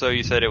that. So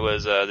you said it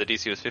was the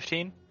DC was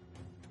 15?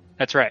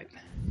 That's right.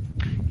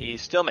 He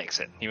still makes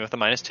it, even with a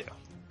 -2.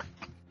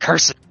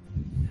 Curse it.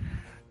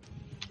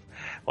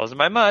 Wasn't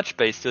by much,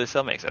 but he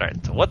still makes it. All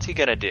right. So what's he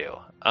gonna do?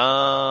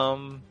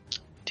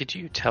 Did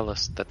you tell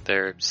us that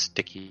they're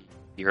sticky,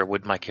 or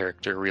would my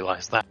character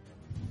realize that?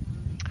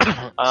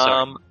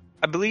 Sorry.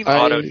 I believe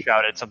Otto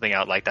shouted something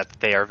out like that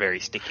they are very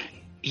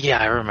sticky. Yeah,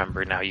 I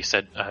remember now. You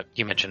said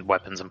you mentioned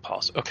weapons and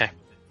paws. Okay.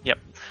 Yep.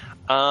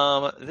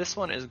 This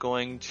one is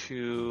going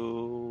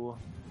to.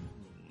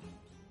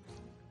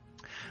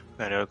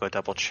 I'm gonna go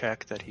double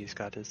check that he's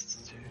got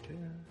his.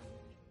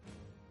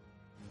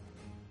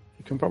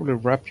 You can probably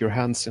wrap your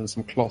hands in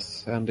some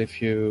cloth, and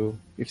if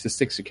it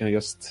sticks, you can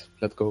just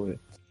let go of it.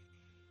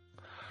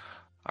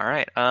 All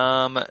right.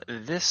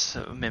 This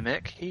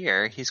mimic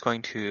here, he's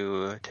going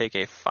to take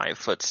a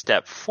 5-foot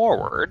step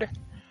forward,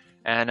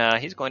 and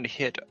he's going to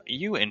hit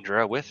you,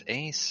 Indra, with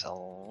a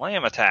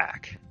slam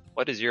attack.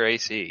 What is your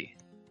AC?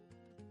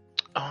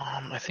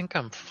 I think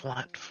I'm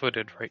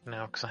flat-footed right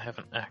now because I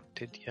haven't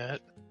acted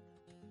yet.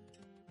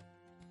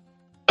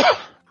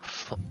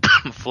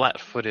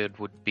 Flat-footed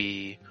would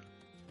be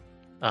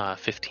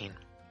 15.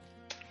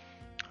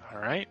 All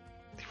right.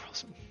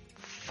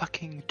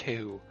 Fucking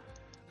 2.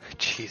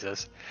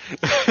 Jesus.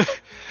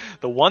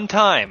 The one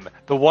time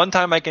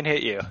I can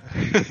hit you.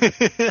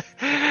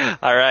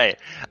 All right.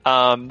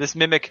 This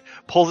mimic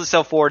pulls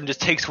itself forward and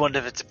just takes one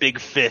of its big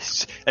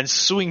fists and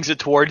swings it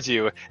towards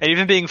you. And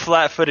even being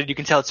flat-footed, you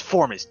can tell its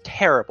form is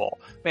terrible.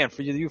 Man,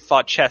 for you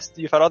fought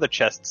other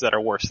chests that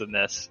are worse than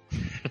this.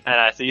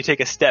 And so you take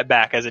a step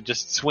back as it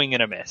just swing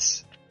and a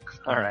miss.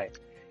 All right.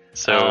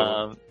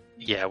 So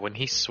yeah, when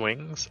he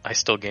swings, I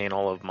still gain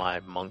all of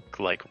my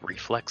monk-like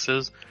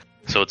reflexes.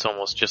 So it's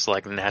almost just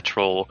like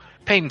natural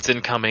pain's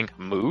incoming.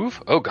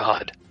 Move? Oh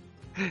god.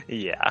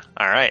 Yeah.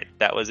 All right.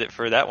 That was it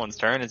for that one's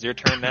turn. It's your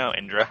turn now,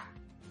 Indra.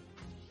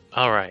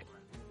 All right.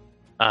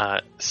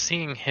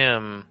 Seeing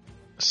him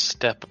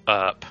step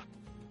up,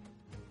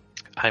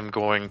 I'm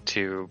going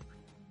to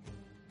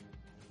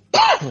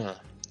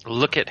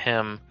look at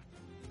him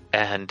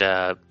and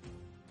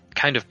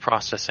kind of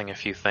processing a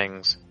few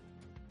things.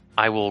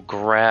 I will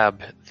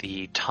grab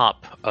the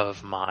top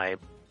of my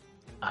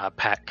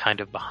pack kind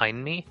of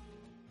behind me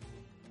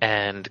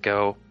and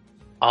go,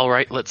 all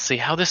right, let's see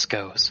how this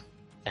goes.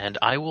 And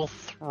I will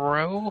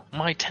throw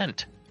my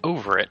tent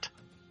over it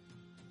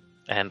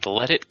and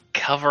let it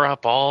cover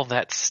up all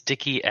that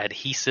sticky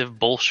adhesive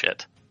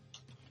bullshit.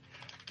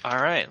 All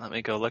right, let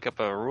me go look up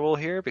a rule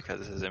here because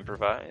this is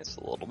improvised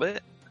a little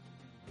bit.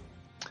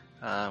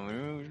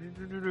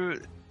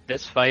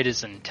 This fight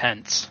is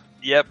intense.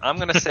 Yep, I'm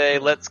gonna say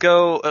let's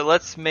go.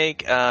 Let's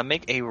make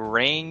a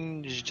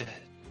ranged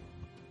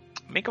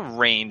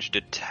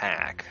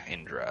attack,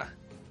 Indra.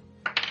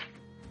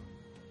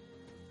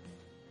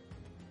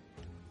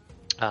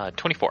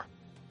 24.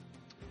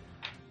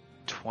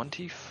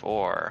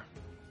 24.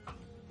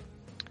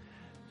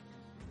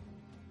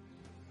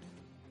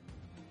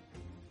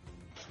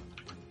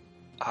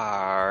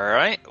 All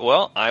right.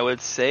 Well, I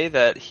would say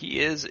that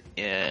it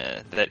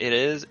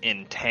is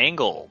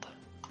entangled.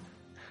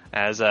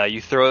 As you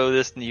throw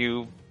this,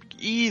 you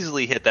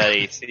easily hit that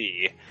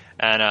AC,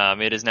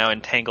 and it is now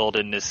entangled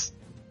in this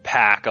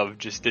pack of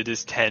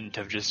this tent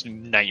of just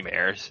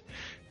nightmares.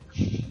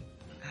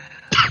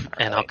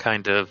 And I'll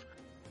kind of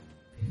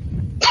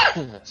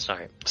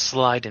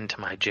slide into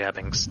my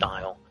jabbing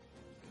style,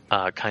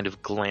 kind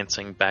of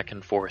glancing back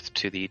and forth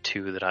to the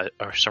two that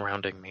are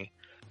surrounding me.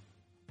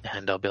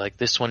 And I'll be like,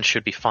 this one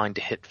should be fine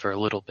to hit for a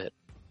little bit.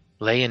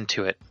 lay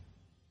into it,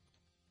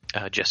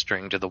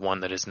 gesturing to the one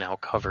that is now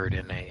covered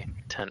in a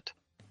tent.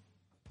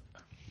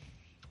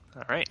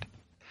 All right.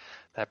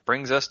 That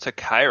brings us to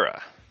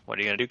Kyra. What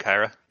are you going to do,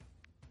 Kyra?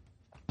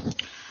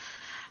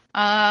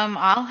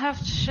 I'll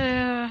have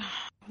to.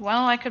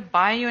 Well, I could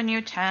buy you a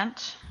new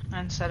tent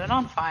and set it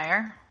on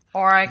fire,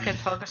 or I could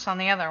focus on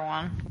the other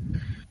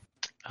one.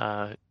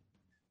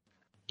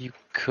 You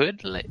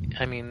could.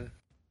 I mean,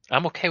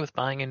 I'm okay with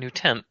buying a new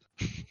tent.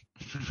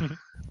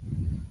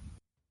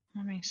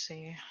 Let me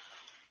see.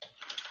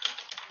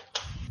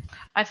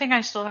 I think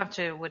I still have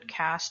to would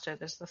cast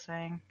it is the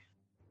thing.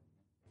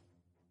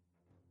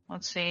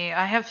 Let's see.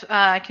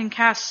 I can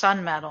cast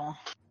Sun Metal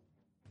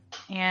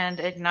and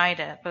ignite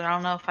it, but I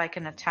don't know if I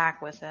can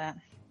attack with it.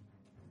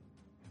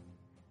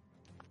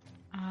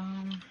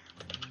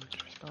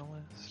 Spell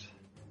list.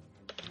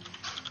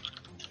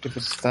 If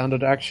it's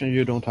standard action,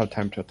 you don't have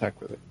time to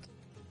attack with it.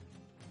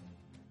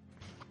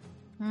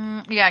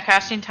 Yeah,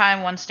 casting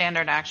time, 1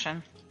 standard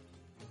action.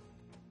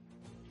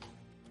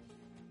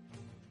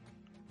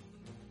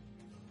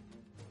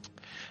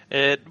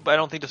 I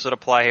don't think this would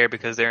apply here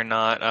because they're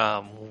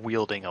not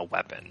wielding a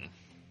weapon.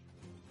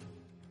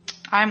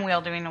 I'm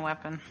wielding a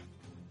weapon.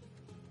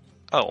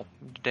 Oh,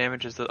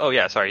 damage is the... Oh,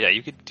 yeah, sorry. Yeah,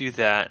 you could do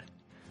that.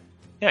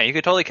 Yeah, you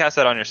could totally cast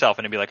that on yourself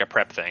and it'd be like a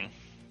prep thing.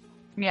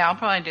 Yeah, I'll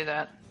probably do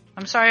that.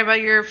 I'm sorry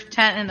about your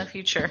tent in the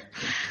future.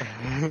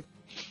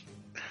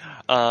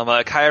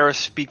 Kyra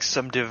speaks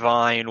some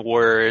divine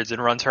words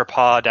and runs her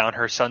paw down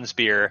her sun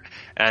spear,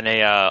 and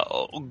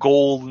a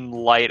golden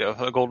light of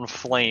a golden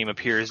flame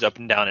appears up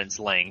and down its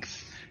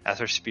length as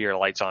her spear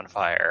lights on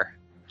fire.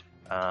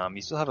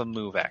 You still have a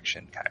move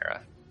action, Kyra.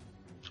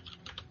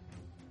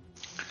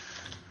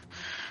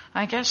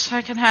 I guess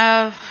I can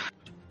have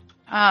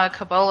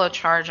Kabbalah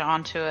charge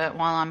onto it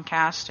while I'm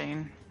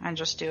casting and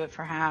just do it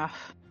for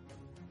half.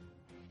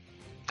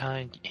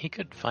 He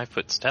could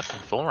 5-foot step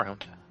and full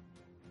round.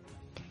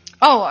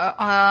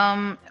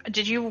 Oh,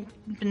 did you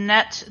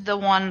net the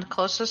one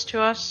closest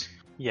to us?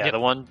 Yeah, Yep. the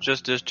one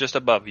just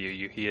above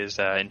you. He is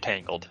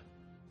entangled.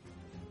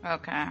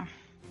 Okay.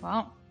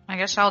 Well, I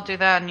guess I'll do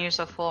that and use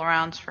the full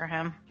rounds for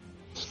him.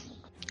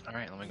 All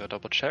right, let me go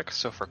double check.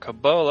 So for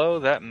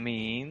Kabolo, that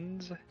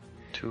means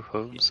 2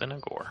 hooves and a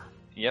gore.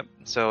 Yep.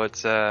 So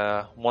it's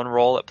 1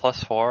 roll at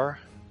 +4,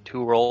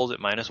 2 rolls at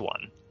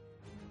 -1.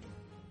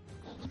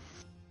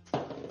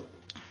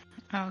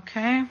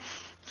 Okay.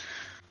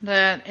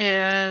 That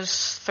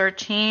is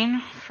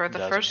 13 for the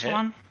Doesn't first hit.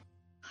 one.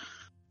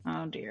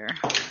 Oh dear.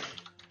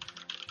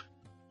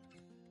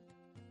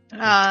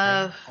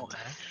 Oh,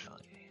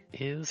 actually,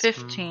 Is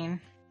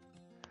 15.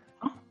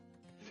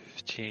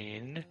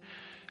 15.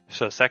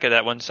 So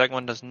second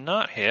one does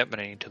not hit, but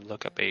I need to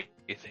look up a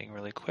thing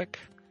really quick.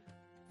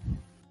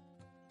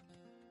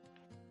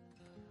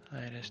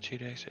 -2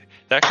 days.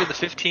 Actually, the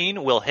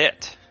 15 will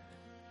hit.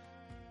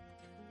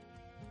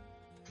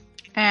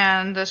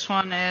 And this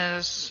one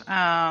is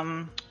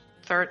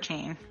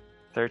 13.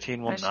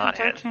 13 will Did I say not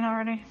hit. 13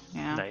 already?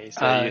 Yeah. Nice.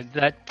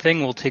 That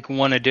thing will take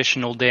 1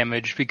 additional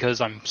damage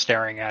because I'm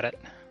staring at it.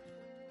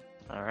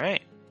 All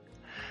right.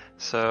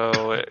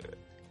 So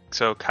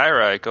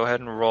Kyra, go ahead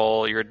and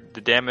roll.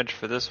 The damage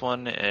for this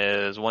one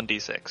is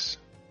 1d6.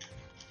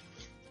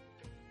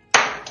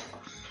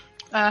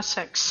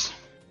 6.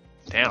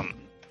 Damn.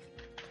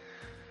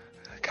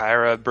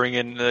 Kyra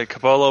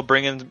Kabolo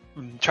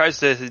tries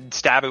to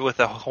stab it with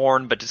a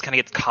horn, but just kind of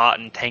gets caught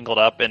and tangled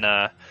up in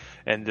the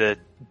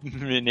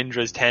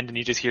Indra's tent, and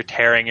you just hear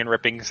tearing and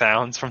ripping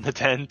sounds from the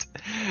tent.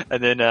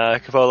 And then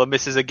Kabolo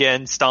misses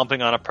again,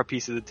 stomping on a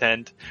piece of the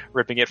tent,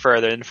 ripping it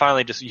further, and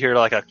finally just you hear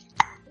like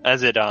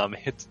as it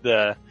hits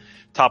the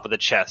top of the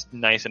chest,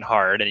 nice and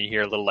hard, and you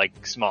hear a little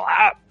like small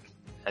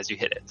as you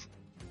hit it.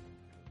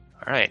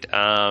 All right,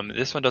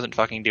 this one doesn't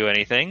fucking do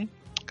anything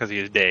because he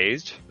is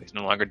dazed. He's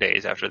no longer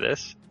dazed after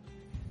this.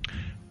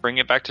 Bring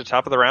it back to the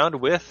top of the round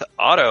with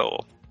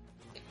Otto.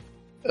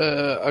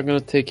 I'm gonna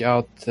take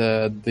out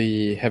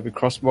the heavy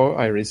crossbow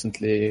I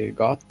recently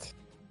got.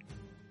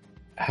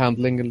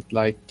 Handling it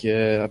like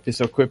a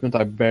piece of equipment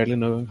I barely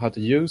know how to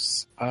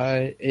use.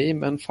 I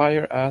aim and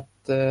fire at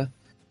the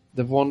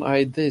one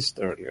I dazed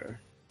earlier.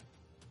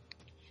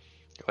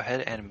 Go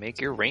ahead and make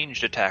your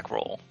ranged attack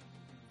roll.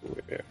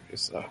 Where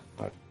is I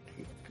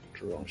clicked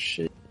the wrong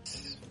sheet.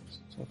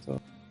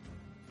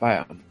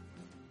 Bam.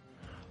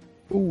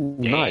 Ooh,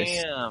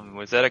 nice. Damn,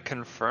 was that a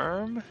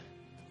confirm?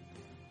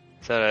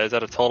 Is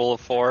that a total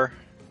of 4?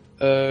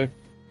 I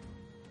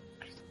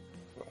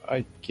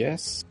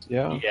guess,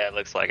 yeah. Yeah, it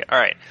looks like it. All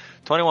right,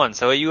 21.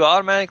 So you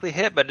automatically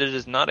hit, but it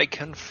is not a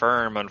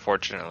confirm,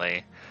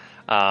 unfortunately.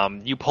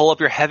 You pull up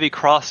your heavy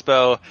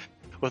crossbow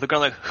with a gun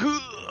like,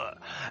 "Huh!"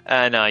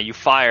 and you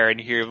fire, and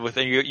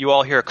you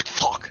all hear a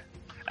fuck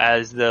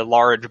as the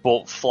large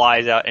bolt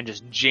flies out and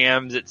just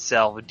jams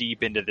itself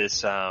deep into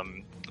this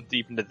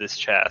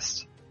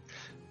chest.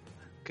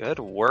 Good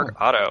work,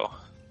 Otto.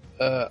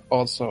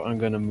 Also, I'm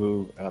gonna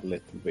move a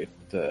little bit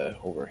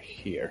over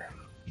here.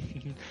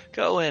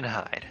 Go and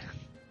hide.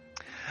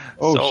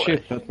 Oh So-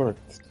 shit, that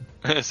worked.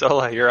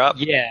 Sola, you're up.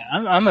 Yeah,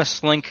 I'm a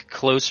slink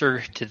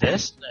closer to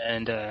this,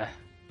 and I'm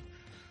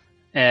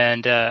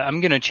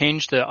gonna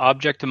change the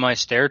object of my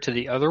stare to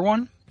the other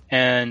one,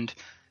 and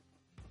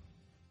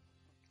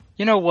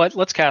you know what?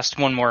 Let's cast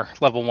one more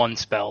level 1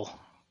 spell.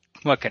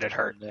 What could it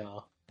hurt?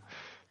 No.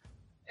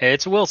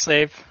 It's a will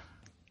save.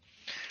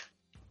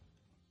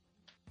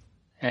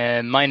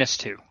 And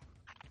 -2.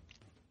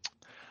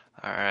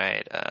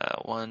 Alright,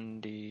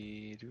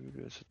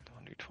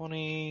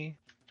 1d20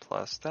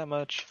 plus that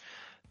much.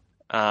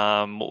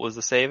 What was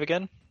the save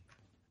again?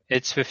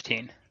 It's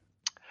 15.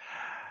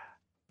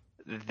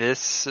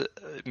 This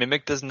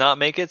mimic does not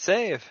make it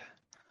save.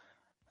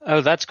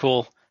 Oh, that's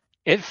cool.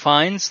 It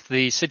finds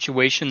the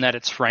situation that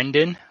its friend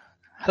in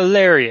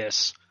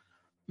hilarious.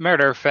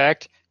 Matter of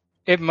fact,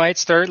 it might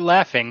start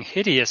laughing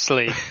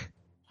hideously.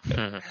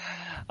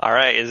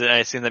 Alright, I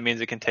assume that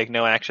means it can take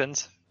no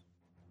actions?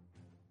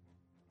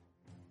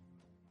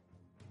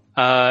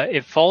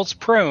 It falls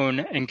prone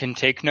and can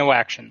take no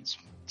actions.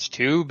 It's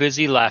too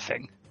busy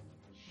laughing.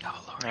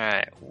 Oh, Lord.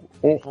 Alright,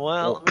 Oh,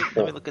 well, oh,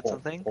 let me look at oh,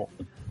 something. oh.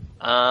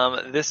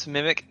 This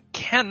mimic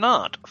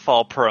cannot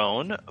fall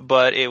prone,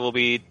 but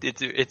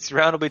its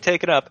round will be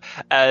taken up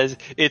as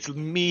its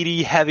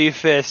meaty, heavy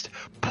fist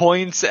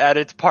points at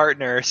its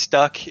partner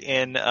stuck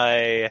in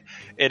a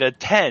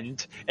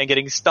tent and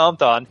getting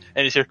stomped on,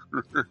 and it's just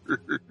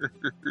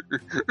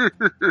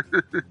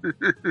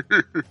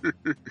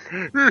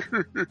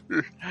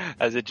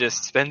as it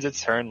just spends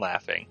its turn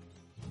laughing.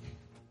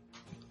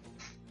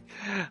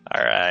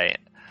 All right.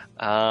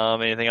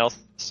 Anything else?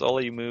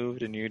 Sola, you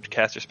moved and you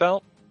cast your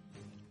spell.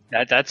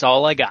 That's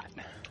all I got.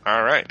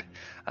 All right.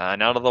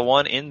 Now to the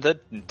one in the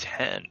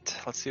tent.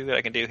 Let's see what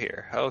I can do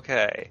here.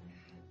 Okay.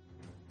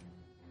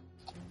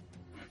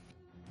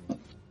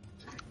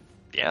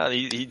 Yeah,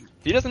 he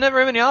doesn't have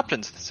very many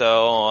options,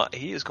 so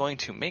he is going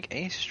to make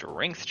a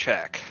strength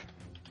check.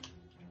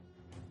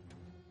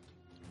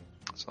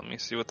 So let me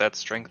see what that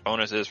strength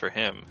bonus is for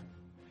him.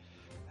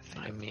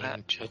 I mean,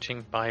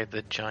 judging by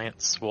the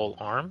giant swole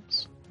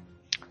arms?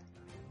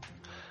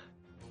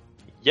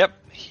 Yep,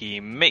 he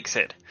makes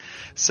it.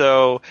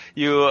 So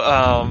you,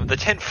 the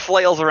tent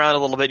flails around a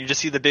little bit. You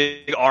just see the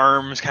big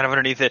arms kind of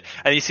underneath it,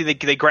 and you see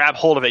they grab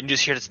hold of it, and you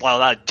just hear this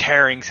loud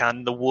tearing sound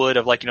in the wood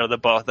of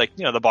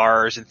the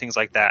bars and things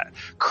like that,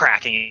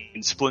 cracking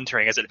and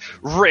splintering as it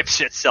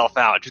rips itself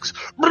out. Just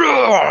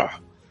goes,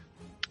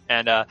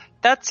 and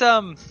that's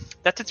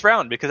its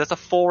round because that's a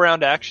full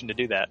round action to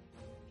do that.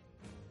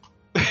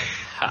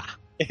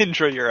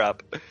 Indra, you're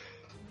up.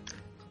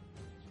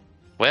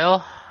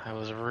 Well, I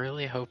was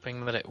really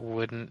hoping that it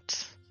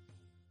wouldn't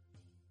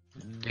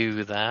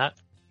do that.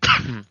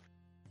 Or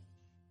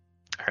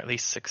at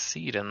least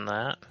succeed in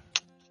that.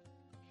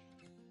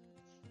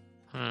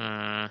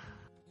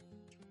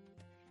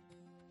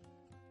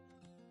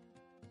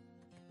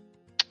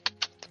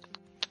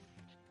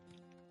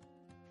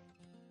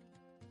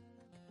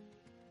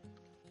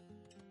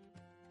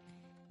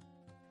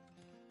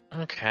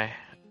 Okay.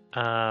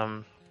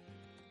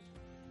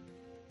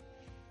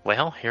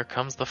 Well, here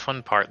comes the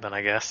fun part then,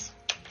 I guess.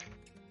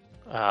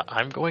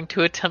 I'm going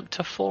to attempt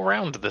to full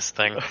round this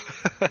thing.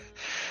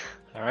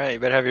 Alright, you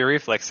better have your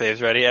reflex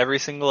saves ready. Every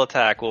single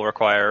attack will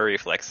require a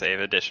reflex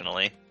save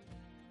additionally.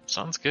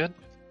 Sounds good.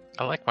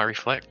 I like my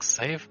reflex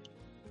save.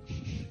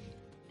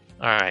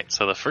 Alright,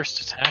 so the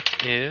first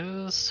attack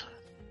is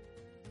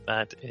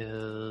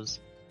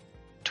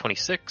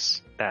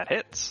 26. That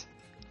hits.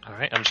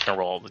 Alright, I'm just gonna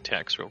roll all the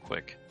attacks real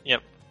quick.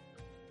 Yep.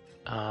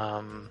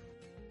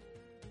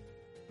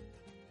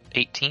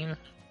 18.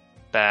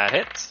 That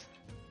hits.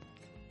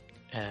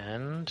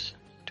 And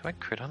do I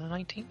crit on a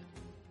 19?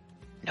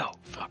 No,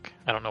 fuck.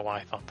 I don't know why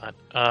I thought that.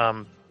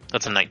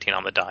 That's a 19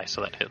 on the die, so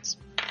that hits.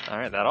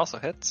 Alright, that also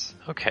hits.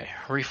 Okay,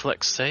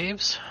 reflex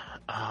saves.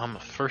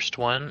 First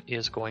one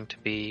is going to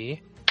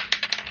be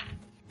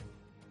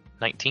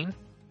 19.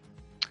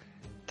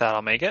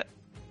 That'll make it.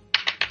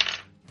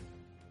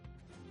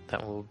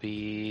 That will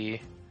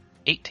be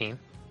 18.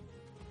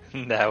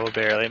 That will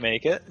barely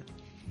make it.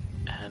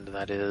 And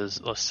that is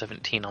a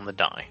 17 on the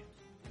die.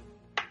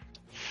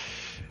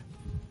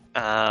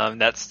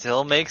 That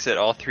still makes it.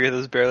 All three of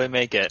those barely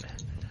make it.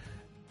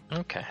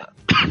 Okay.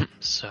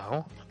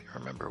 So, let me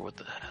remember what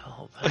the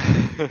hell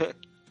that...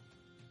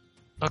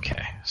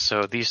 Okay,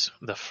 so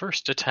the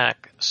first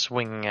attack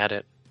swinging at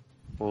it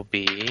will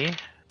be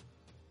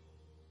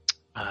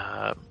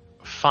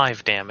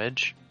 5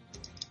 damage,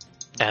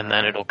 and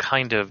then it'll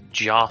kind of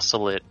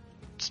jostle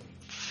its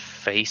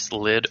face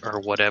lid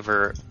or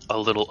whatever a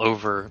little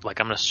over. Like,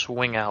 I'm going to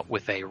swing out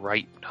with a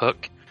right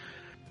hook,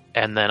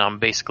 and then I'm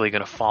basically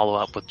going to follow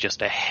up with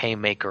just a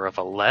haymaker of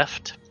a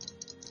left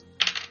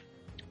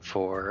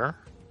for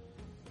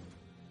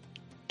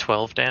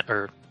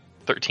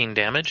 13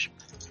 damage.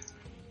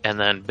 And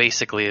then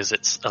basically as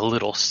it's a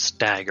little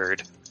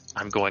staggered,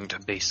 I'm going to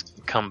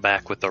come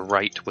back with the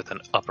right with an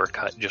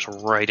uppercut just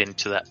right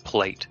into that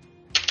plate.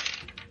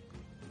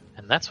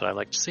 And that's what I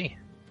like to see.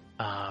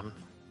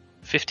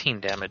 15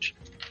 damage.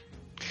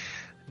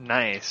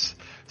 Nice.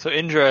 So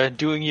Indra,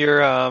 doing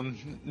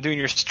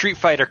your Street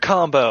Fighter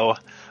combo,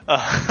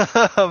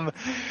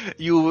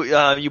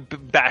 you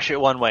bash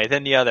it one way,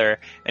 then the other,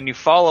 and you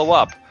follow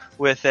up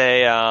with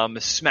a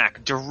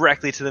smack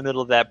directly to the middle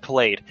of that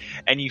plate,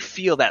 and you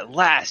feel that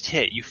last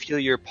hit. You feel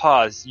your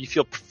paws, you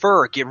feel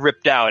fur get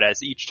ripped out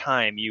as each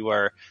time you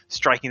are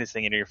striking this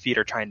thing, and your feet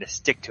are trying to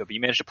stick to it. But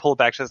you manage to pull it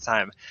back just in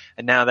time,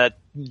 and now that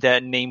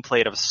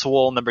nameplate of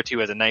Swole number 2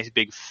 has a nice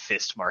big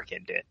fist mark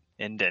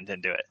indent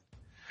into it.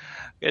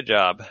 Good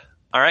job.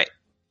 All right,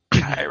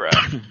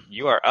 Kyra,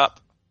 you are up.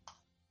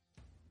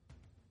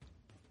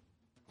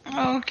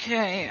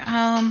 Okay,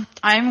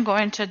 I'm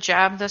going to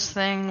jab this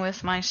thing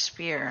with my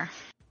spear.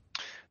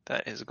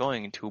 That is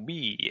going to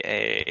be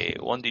a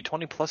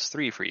 1d20 plus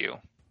 3 for you.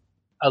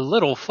 A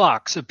little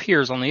fox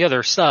appears on the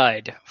other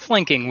side,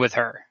 flanking with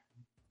her.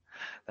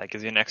 That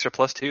gives you an extra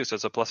plus 2, so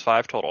it's a plus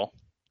 5 total.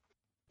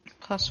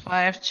 Plus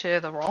 5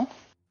 to the roll.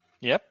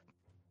 Yep.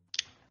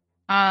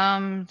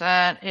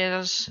 That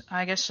is,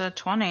 I guess, a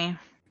 20.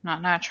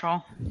 Not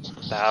natural.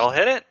 That'll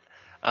hit it.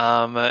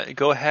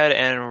 Go ahead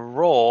and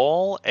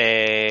roll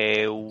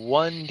a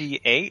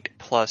 1d8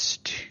 plus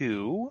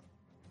 2.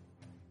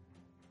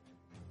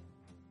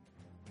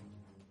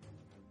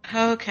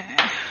 Okay.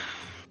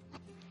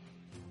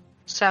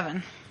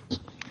 7.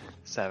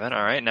 7.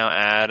 All right.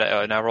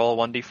 Now roll a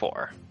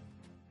 1d4.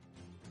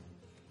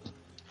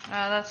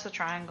 That's the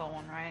triangle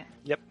one, right?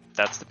 Yep.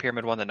 That's the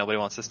pyramid one that nobody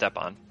wants to step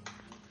on.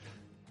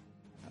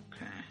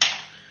 Okay.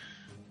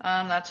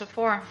 That's a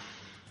 4.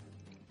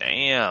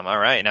 Damn. All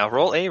right. Now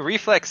roll a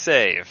reflex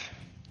save.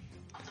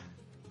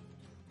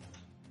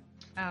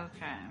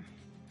 Okay.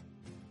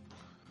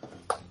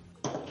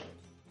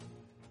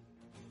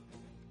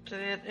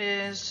 It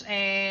is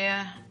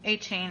a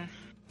 18.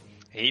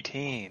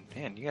 18.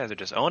 Man, you guys are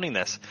just owning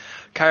this.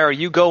 Kyra,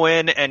 you go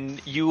in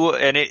and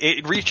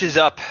it reaches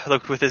up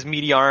with his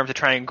meaty arm to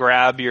try and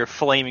grab your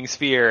flaming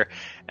spear,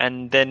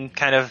 and then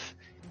kind of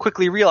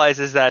quickly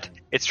realizes that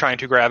it's trying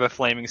to grab a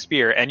flaming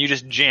spear, and you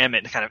just jam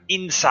it kind of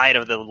inside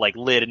of the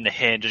lid and the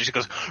hinge. It just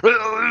goes,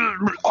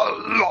 and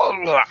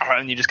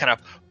you just kind of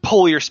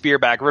pull your spear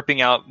back,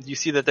 ripping out. You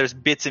see that there's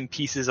bits and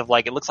pieces of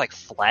it looks like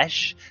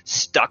flesh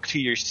stuck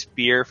to your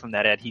spear from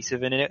that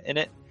adhesive in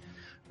it.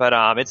 But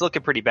it's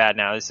looking pretty bad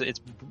now.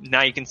 It's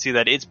now you can see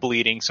that it's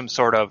bleeding some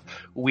sort of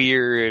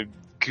weird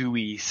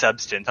gooey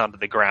substance onto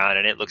the ground,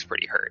 and it looks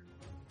pretty hurt.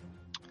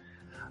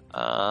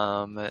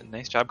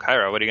 Nice job,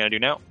 Kyra. What are you gonna do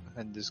now?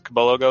 And this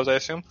Cabolo goes, I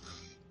assume?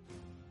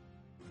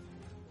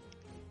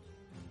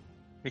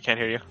 We can't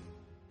hear you.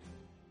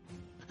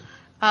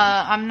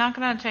 I'm not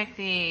gonna take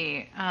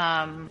the,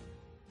 I'm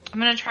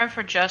gonna try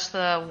for just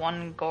the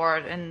one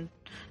gourd and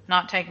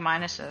not take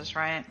minuses,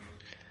 right?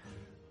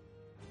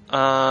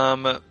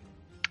 The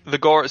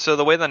gore. So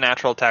the way the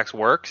natural attacks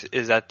works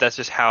is that's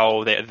just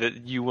how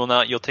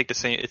you'll take the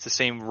same. It's the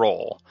same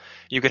roll.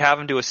 You could have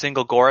them do a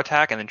single gore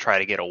attack and then try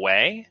to get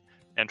away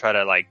and try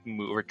to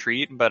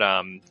retreat, but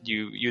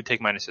you take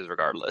minuses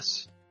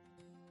regardless.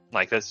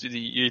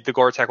 The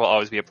gore attack will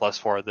always be a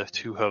 +4. The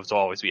 2 hooves will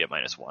always be at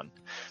 -1,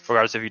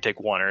 regardless if you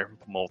take one or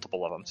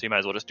multiple of them. So you might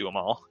as well just do them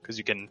all because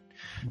you can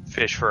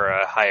fish for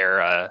a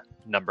higher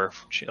number,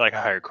 like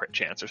a higher crit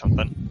chance or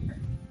something.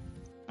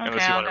 Okay,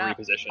 Unless you want to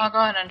reposition. I'll go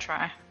ahead and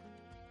try.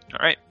 All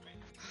right.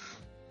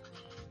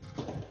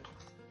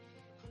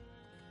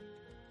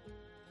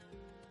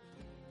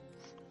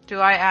 Do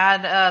I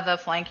add the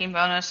flanking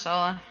bonus,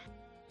 Sola?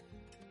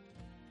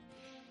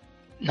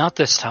 Not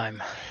this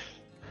time.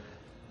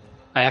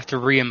 I have to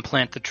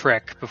re-implant the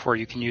trick before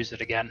you can use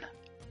it again.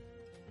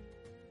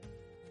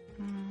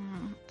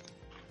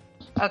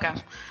 Okay.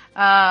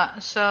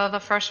 So the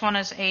first one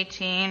is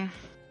 18.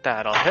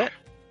 That'll hit.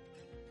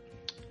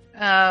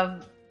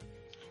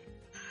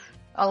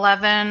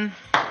 11.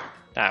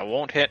 That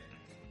won't hit.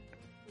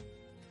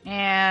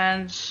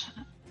 And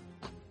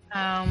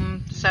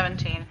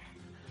 17.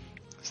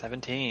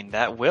 17.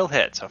 That will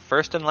hit. So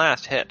first and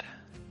last hit.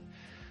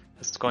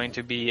 It's going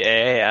to be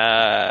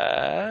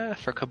a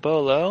for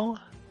Cabolo.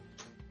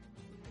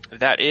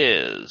 That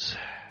is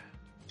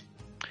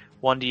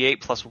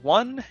 1d8 plus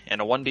 1 and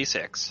a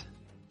 1d6.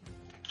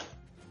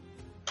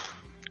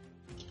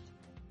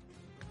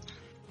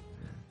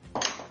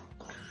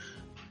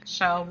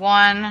 So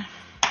 1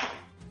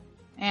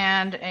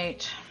 and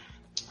 8.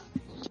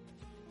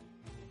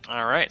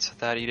 All right, so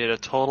that he did a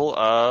total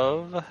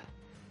of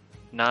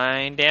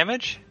 9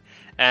 damage.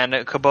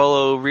 And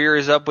Cabolo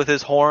rears up with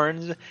his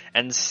horns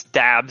and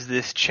stabs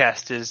this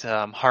chest as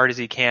hard as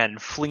he can,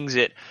 flings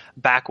it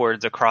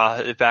backwards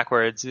across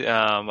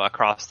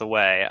the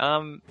way.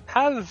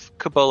 Have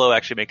Cabolo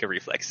actually make a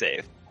reflex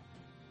save.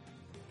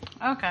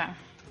 Okay.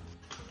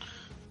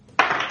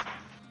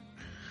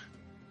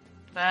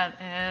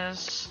 That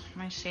is...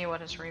 Let me see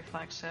what his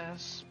reflex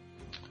is.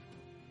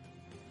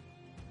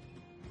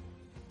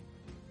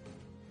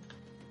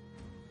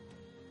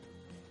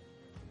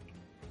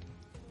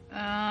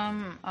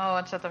 Oh,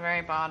 it's at the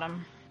very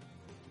bottom.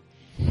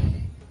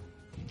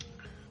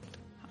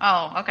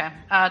 Oh, okay.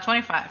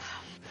 25.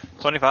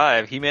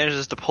 25. He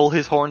manages to pull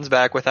his horns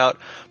back without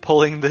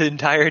pulling the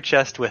entire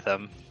chest with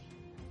him.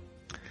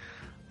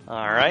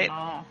 Alright.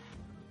 Oh,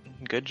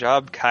 Good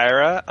job,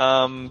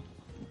 Kyra.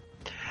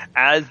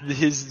 As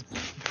his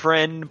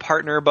friend,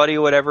 partner, buddy,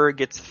 whatever,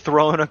 gets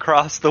thrown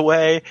across the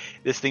way,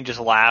 this thing just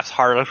laughs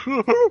hard.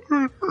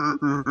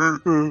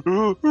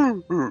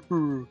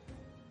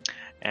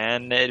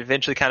 And it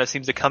eventually kind of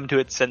seems to come to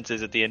its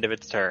senses at the end of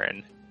its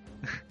turn.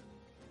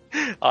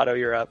 Otto,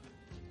 you're up.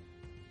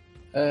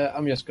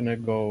 I'm just gonna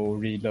go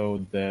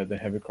reload the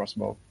heavy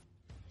crossbow,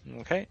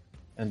 Okay.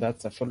 and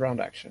that's a full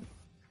round action.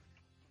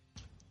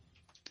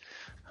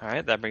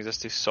 Alright, that brings us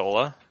to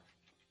Sola.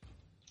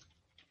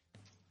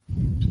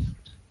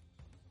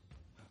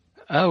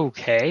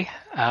 Okay.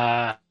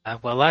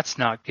 Well, that's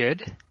not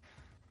good.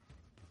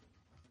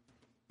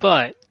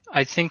 But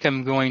I think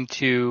I'm going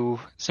to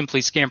simply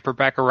scamper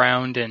back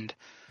around and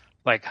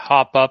like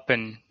hop up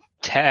and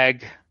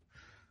tag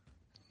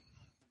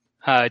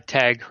her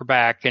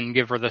back and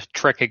give her the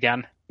trick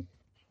again.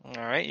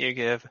 Alright, you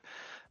give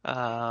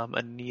Kyra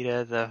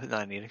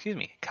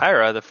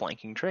the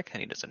flanking trick.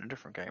 Anita's in a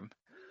different game.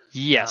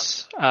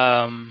 Yes.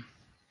 And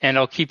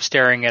I'll keep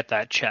staring at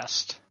that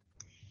chest.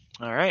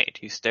 Alright,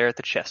 you stare at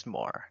the chest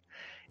more.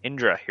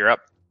 Indra, you're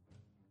up.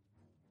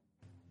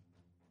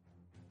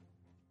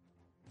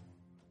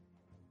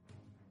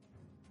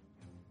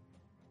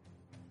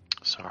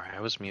 Sorry,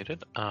 I was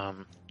muted.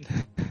 Then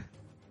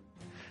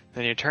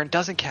your turn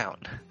doesn't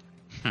count.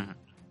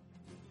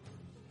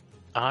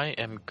 I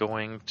am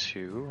going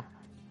to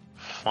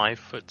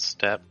 5-foot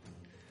step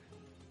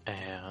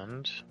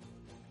and...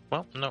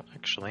 Well, no,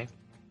 actually.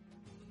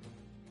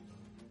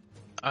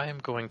 I am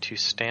going to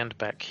stand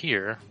back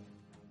here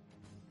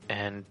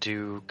and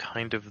do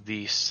kind of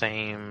the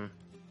same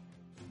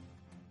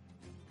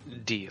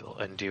deal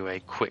and do a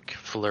quick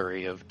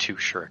flurry of 2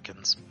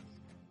 shurikens.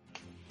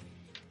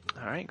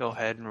 Alright, go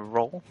ahead and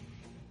roll.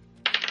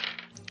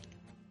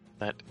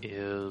 That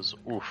is...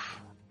 oof.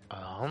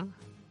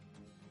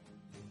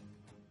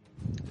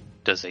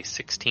 Does a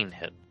 16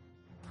 hit?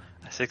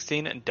 A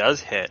 16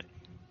 does hit.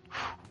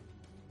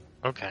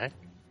 Okay.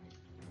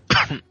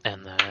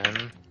 And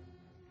then...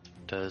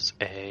 does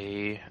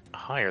a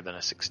higher than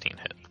a 16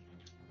 hit?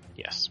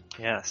 Yes.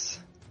 Yes.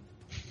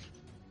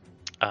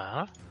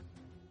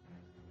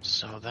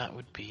 So that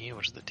would be...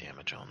 what's the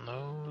damage on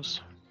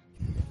those?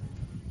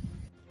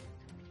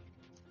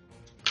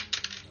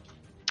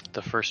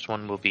 The first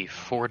one will be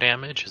 4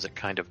 damage as it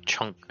kind of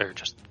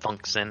just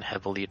thunks in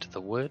heavily to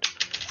the wood.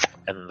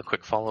 And then the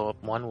quick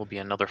follow-up one will be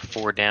another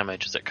 4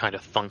 damage as it kind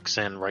of thunks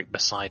in right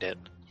beside it.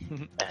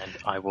 And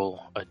I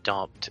will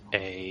adopt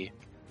a,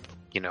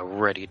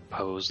 ready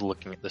pose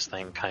looking at this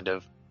thing, kind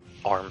of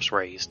arms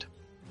raised.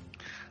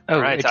 Oh,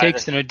 Alright, it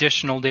takes an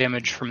additional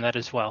damage from that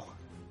as well.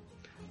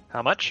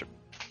 How much?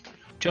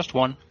 Just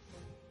 1.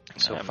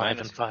 So 5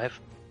 minus- and 5.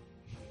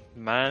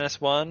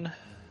 -1.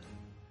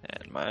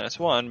 And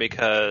 -1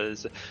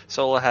 because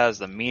Sola has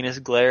the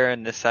meanest glare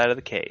in this side of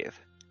the cave.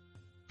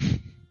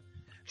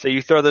 So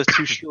you throw those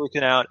 2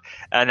 shuriken out,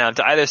 and now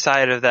to either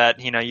side of that,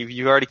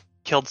 you've already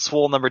killed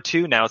Swole number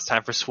 2, now it's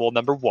time for Swole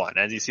number 1.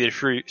 As you see the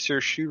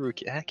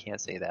shuriken, I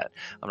can't say that.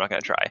 I'm not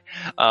going to try.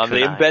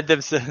 They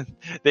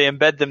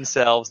embed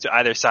themselves to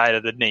either side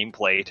of the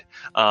nameplate,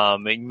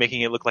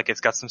 making it look like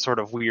it's got some sort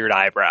of weird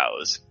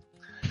eyebrows.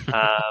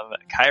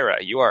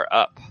 Kyra, you are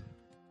up.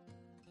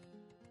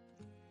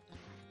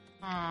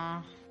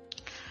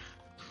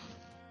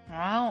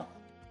 Well,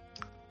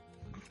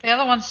 the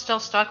other one's still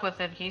stuck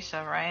with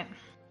adhesive, right?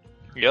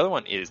 The other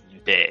one is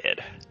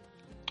dead.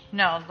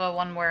 No, the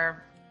one we're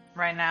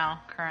right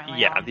now currently.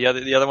 Yeah, on. the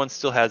other one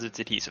still has its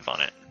adhesive on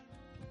it.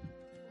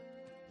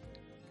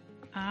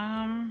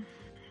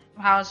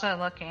 How's it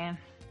looking?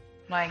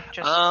 Like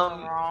just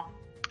overall.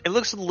 It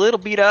looks a little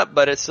beat up,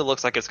 but it still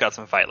looks like it's got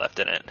some fight left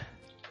in it.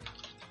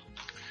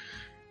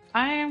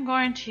 I am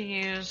going to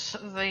use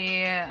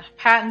the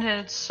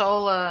patented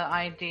Sola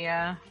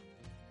idea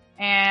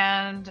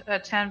and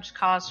attempt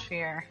cause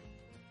fear.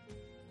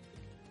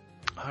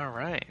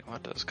 Alright,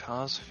 what does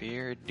cause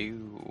fear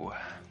do?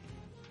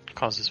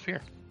 Causes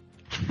fear.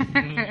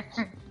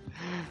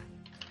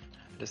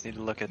 Just need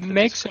to look at the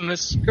Makes him a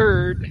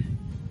scared.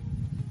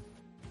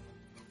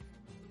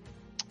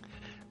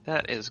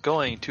 That is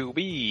going to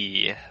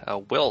be a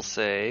will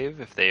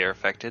save. If they are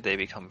affected, they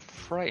become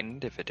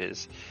frightened. If it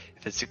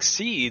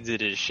succeeds,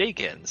 it is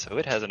shaken, so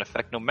it has an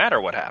effect no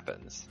matter what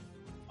happens.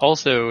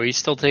 Also, he's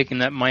still taking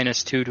that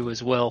 -2 to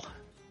his will.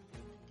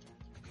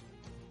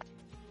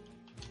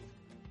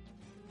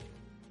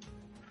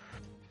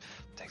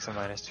 Takes a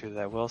 -2 to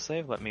that will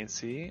save. Let me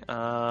see.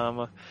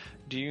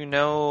 Do you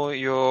know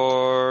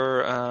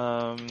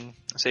your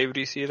save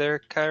DC there,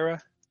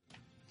 Kyra?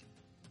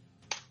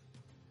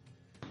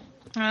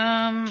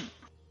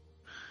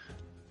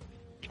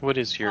 What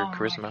is your Oh,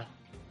 charisma?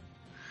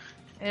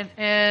 It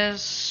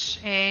is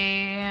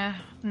a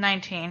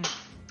 19.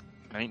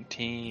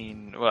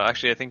 19. Well,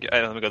 actually, let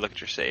me go look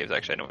at your saves.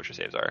 Actually, I know what your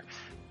saves are.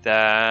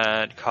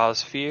 That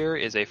Cause Fear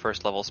is a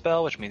first level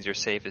spell, which means your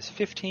save is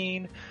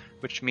 15,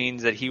 which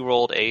means that he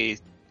rolled a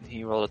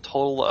He rolled a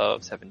total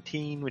of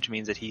 17, which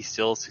means that he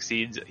still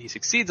succeeds. He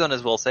succeeds on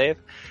his will save.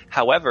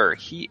 However,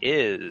 he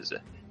is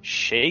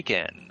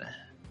shaken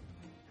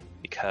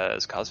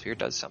because Cause Fear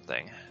does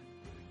something.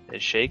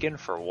 Is shaken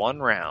for 1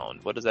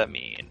 round. What does that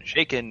mean?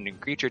 Shaken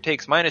creature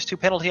takes -2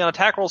 penalty on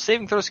attack rolls,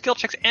 saving throws, skill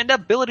checks, and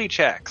ability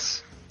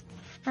checks.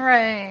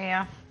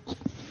 Hooray.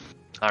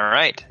 All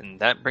right, and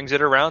that brings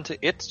it around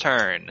to its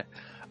turn.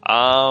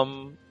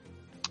 Well,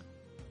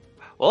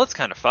 it's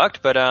kind of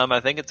fucked, but I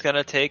think it's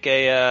gonna take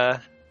a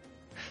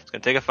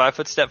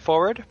 5-foot step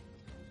forward,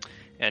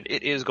 and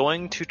it is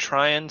going to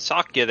try and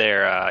sock you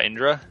there,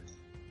 Indra.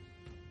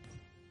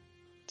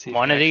 See if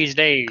One you of these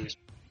days,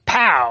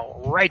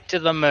 pow! Right to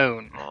the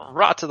moon.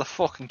 right to the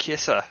fucking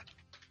kisser.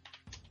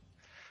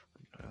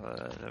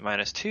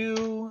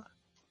 -2.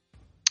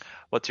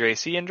 What's your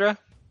AC, Indra?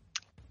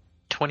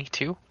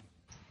 22.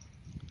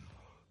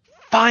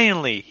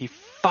 Finally, he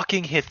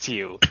fucking hits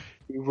you.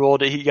 He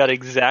rolled it. He got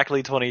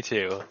exactly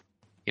 22.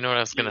 You know what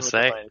I was going to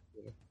say?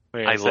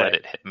 I Say. let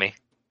it hit me.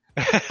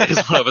 Is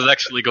what I was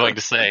actually going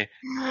to say.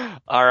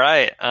 All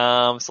right.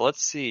 So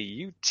let's see.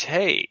 You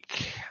take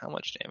how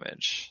much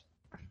damage?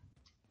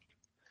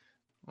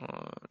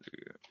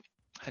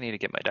 I need to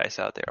get my dice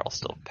out. They're all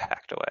still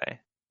packed away.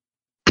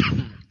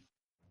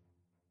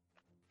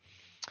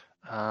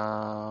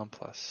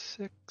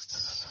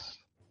 +6.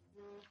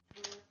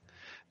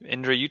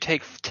 Indra, you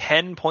take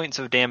 10 points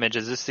of damage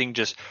as this thing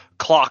just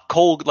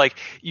cold, like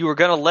you were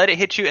gonna let it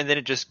hit you and then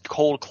it just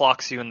cold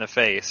clocks you in the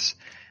face.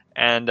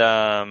 And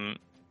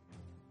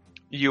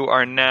you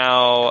are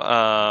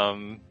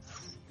now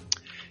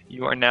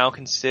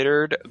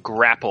considered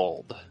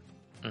grappled.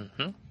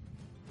 Mm-hmm.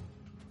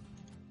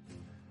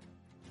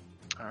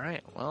 All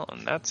right. Well,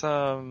 and that's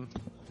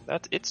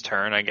its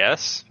turn, I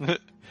guess.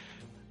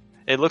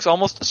 It looks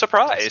almost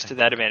surprised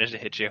that it managed to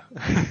hit you.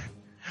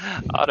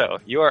 Otto,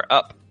 you are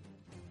up.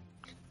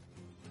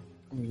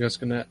 I'm just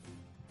gonna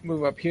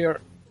move up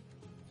here,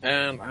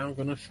 and I'm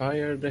gonna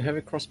fire the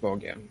heavy crossbow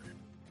again.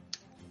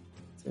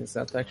 Since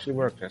that actually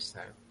worked this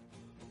time.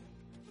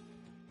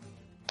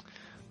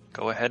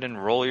 Go ahead and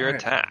roll your All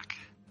right. attack.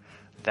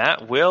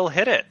 That will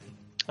hit it.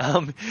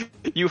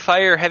 You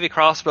fire heavy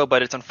crossbow,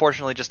 but it's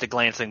unfortunately just a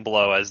glancing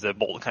blow as the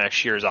bolt kind of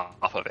shears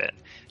off of it.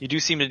 You do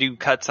seem to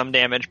cut some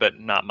damage, but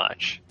not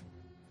much.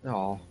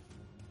 Oh,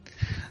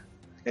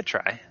 Good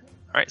try.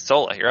 All right,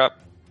 Sola, you're up.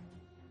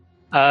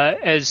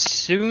 As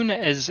soon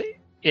as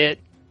it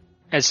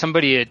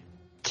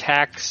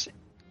attacks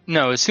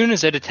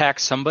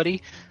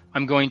somebody,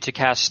 I'm going to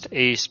cast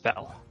a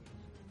spell.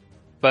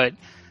 But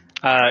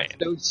Alright.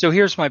 so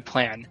here's my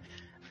plan.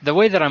 The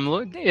way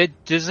that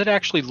does it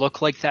actually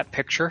look like that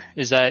picture?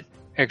 Is that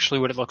actually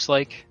what it looks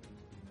like?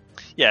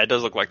 Yeah, it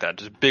does look like that.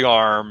 Just big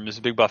arms,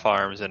 big buff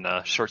arms, and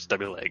short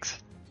stubby legs.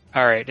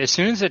 All right. As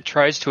soon as it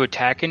tries to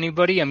attack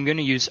anybody, I'm going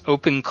to use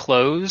open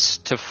close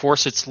to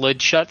force its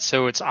lid shut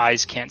so its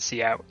eyes can't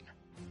see out.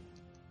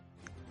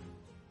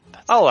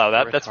 I'll allow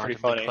that. That's pretty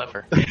funny.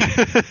 Clever.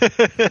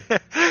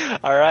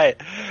 All right.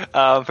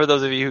 For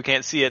those of you who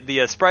can't see it,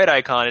 the sprite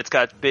icon, it's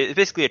got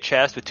basically a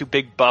chest with 2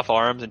 big buff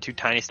arms and 2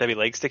 tiny stubby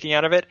legs sticking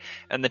out of it,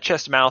 and the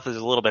chest mouth is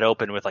a little bit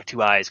open with like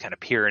 2 eyes kind of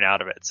peering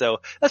out of it.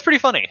 So that's pretty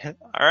funny.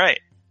 All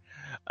right.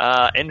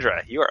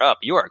 Indra, you are up.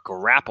 You are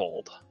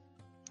grappled.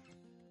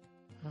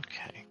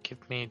 Okay, give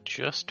me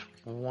just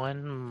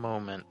one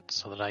moment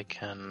so that I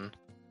can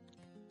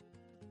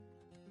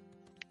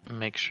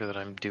make sure that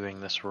I'm doing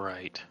this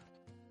right.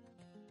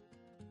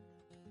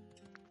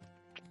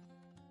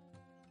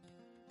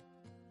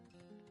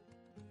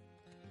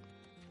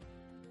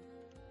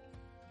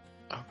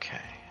 Okay,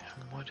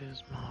 and what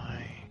is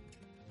my...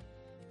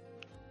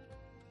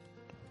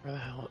 Where the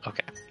hell...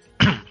 Okay.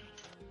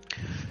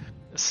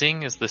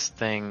 Seeing as this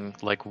thing,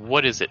 like,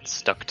 what is it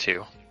stuck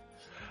to?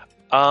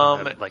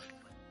 Like,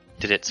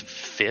 did its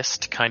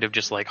fist kind of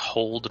just, like,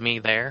 hold me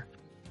there?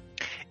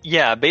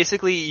 Yeah,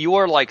 basically you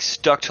are like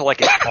stuck to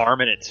like its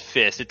arm and its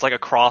fist. It's like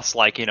across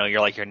like, you know,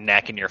 your like your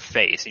neck and your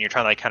face, and you're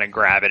trying to like kind of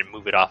grab it and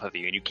move it off of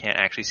you, and you can't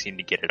actually seem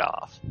to get it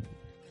off.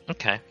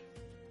 Okay.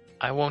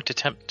 I won't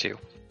attempt to.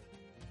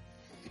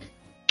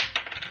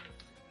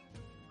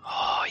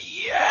 Oh,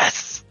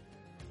 yes!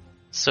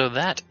 So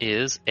that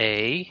is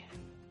a...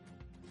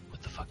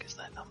 What the fuck is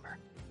that number?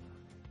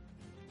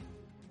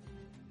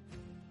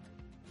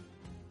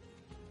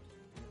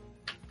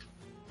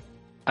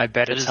 I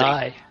bet That it's is a-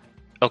 high.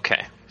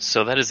 Okay,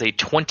 so that is a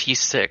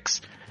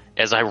 26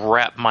 as I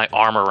wrap my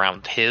arm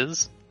around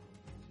his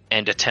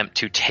and attempt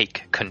to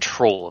take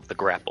control of the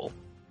grapple.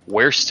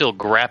 We're still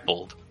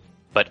grappled,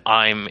 but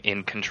I'm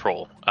in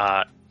control.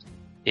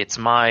 It's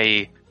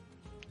my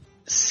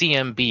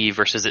CMB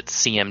versus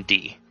its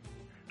CMD.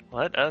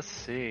 Let us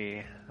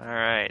see.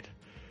 Alright.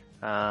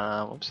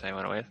 Whoops, I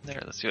went away from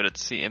there. Let's see what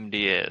its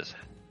CMD is.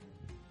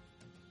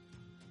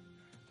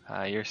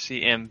 Your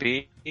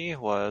CMB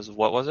was,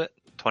 what was it?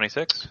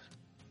 26?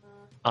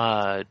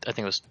 I think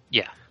it was,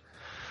 yeah.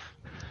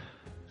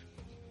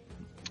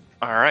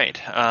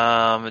 Alright,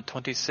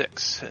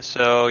 26.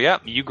 So, yeah,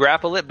 you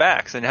grapple it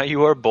back, so now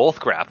you are both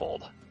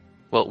grappled.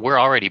 Well, we're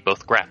already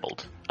both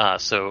grappled.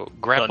 So So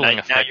grappling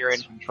now effects. you're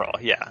in control.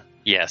 Yeah.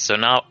 Yeah, so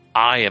now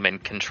I am in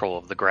control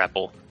of the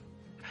grapple.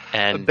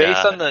 And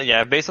based on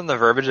the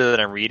verbiage that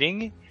I'm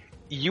reading,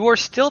 you are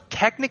still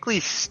technically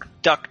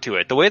stuck to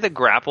it. The way the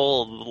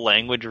grapple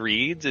language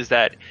reads is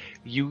that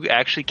you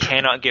actually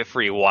cannot get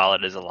free while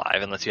it is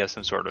alive unless you have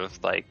some sort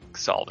of like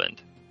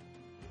solvent.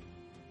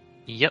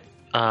 Yep.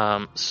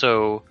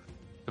 So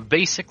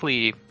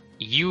basically,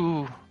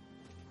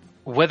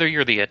 whether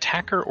you're the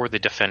attacker or the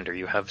defender,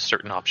 you have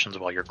certain options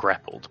while you're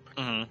grappled.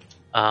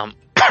 Mm-hmm.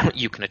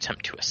 You can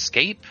attempt to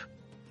escape,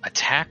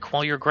 attack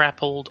while you're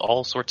grappled,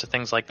 all sorts of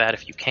things like that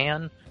if you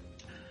can.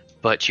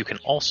 But you can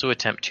also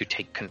attempt to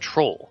take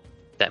control.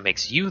 That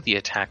makes you the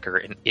attacker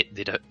and it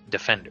the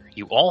defender.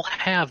 You all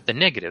have the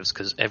negatives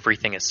because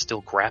everything is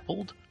still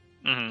grappled.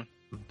 Mm-hmm.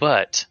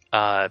 But,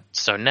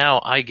 so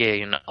now I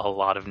gain a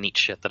lot of neat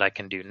shit that I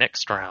can do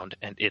next round,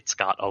 and it's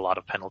got a lot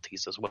of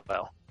penalties as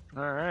well.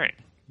 All right.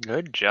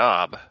 Good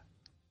job.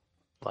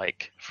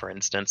 Like, for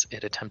instance,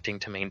 it attempting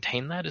to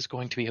maintain that is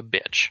going to be a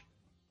bitch.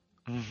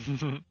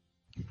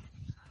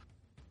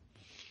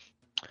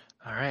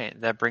 All right,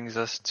 that brings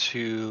us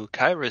to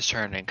Kyra's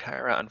turn, and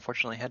Kyra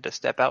unfortunately had to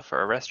step out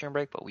for a restroom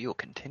break, but we will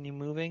continue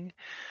moving.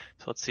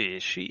 So let's see,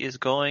 she is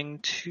going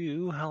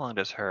to... How long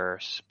does her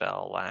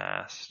spell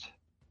last?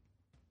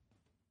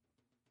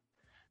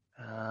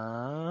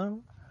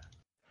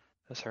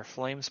 Does her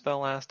flame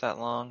spell last that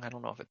long? I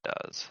don't know if it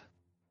does.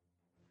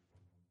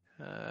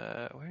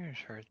 Where's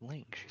her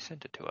link? She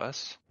sent it to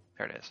us.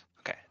 There it is.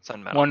 Okay,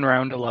 Sun Metal. 1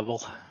 round a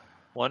level.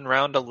 1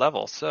 round a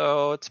level,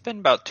 so it's been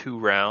about 2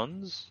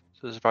 rounds.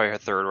 So this is probably her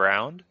 3rd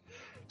round.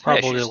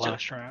 Probably she's the still-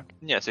 last round.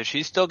 Yeah, so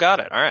she's still got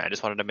it. All right, I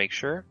just wanted to make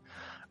sure.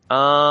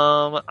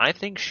 I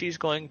think she's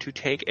going to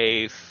take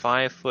a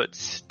 5-foot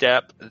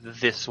step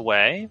this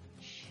way,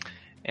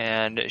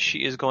 and she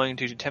is going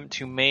to attempt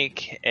to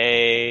make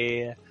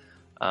a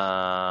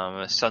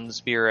Sun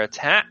Spear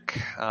attack.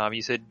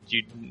 You said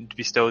you'd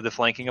bestow the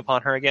flanking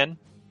upon her again?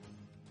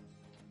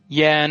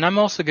 Yeah, and I'm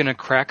also going to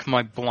crack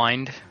my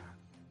blind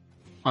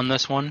on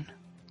this one.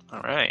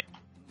 All right.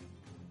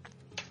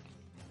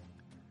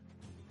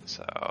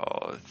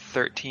 So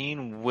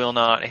 13 will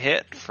not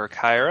hit for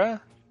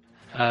Kyra.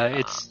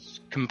 It's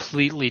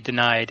completely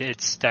denied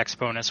its dex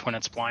bonus when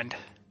it's blind.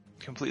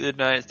 Completely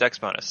denied its dex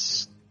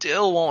bonus.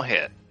 Still won't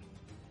hit.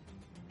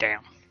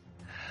 Damn.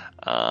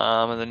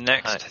 The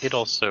next... It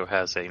also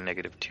has a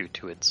 -2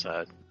 to its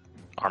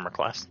armor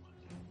class.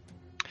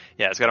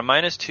 Yeah, it's got a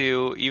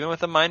 -2. Even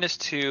with the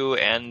 -2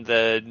 and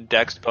the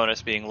dex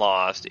bonus being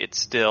lost, it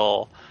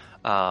still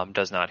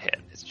does not hit.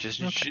 It's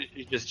just,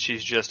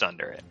 she's just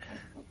under it.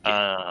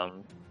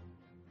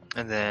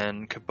 And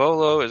then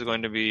Kabolo is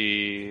going to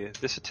be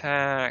this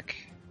attack,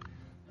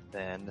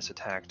 then this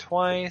attack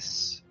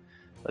twice.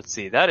 Let's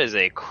see, that is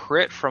a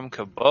crit from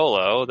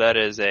Kabolo. That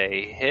is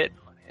a hit,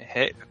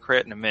 a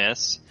crit, and a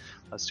miss.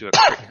 Let's do a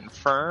crit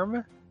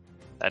confirm.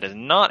 That is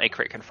not a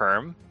crit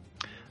confirm.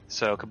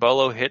 So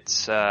Kabolo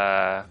hits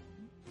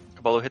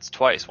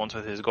twice, once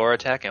with his gore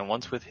attack and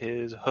once with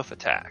his hoof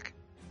attack.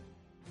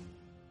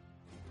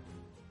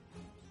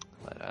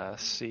 Let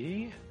us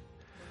see.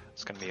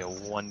 It's going to be a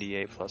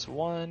 1d8 plus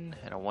 1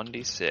 and a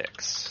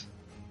 1d6.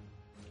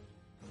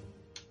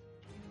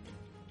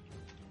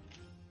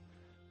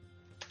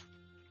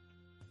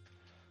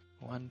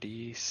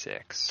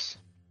 $1d6.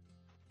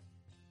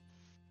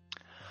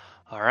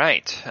 All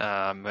right.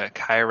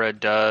 Kyra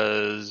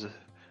does...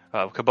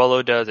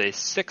 Kabolo does a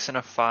 6 and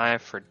a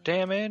 5 for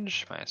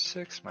damage.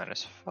 -6,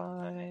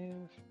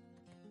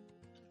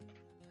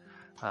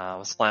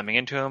 -5. Slamming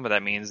into him, but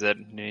that means that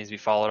it needs to be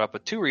followed up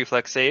with 2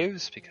 reflex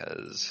saves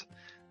because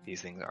these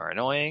things are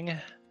annoying.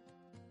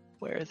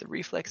 Where is the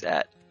reflex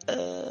at?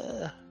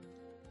 There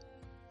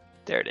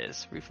it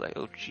is. Reflex.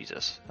 Oh,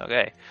 Jesus.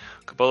 Okay.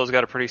 Kabolo's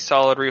got a pretty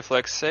solid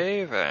reflex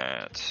save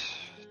at...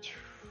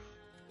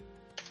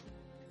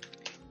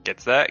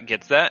 Gets that.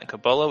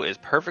 Kabolo is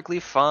perfectly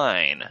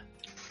fine.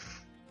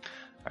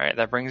 Alright,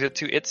 that brings it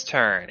to its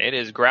turn. It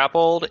is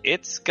grappled.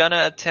 It's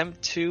gonna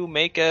attempt to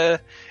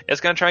it's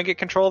gonna try and get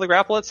control of the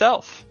grapple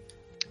itself.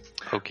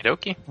 Okie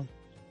dokie.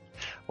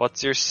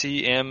 What's your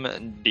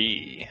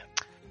CMD?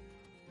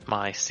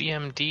 My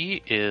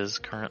CMD is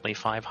currently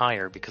 5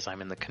 higher because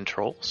I'm in the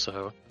control,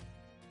 so...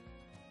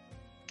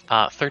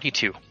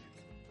 32.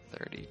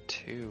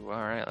 32.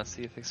 Alright, let's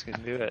see if this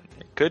can do it.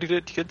 It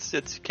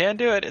can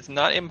do it. It's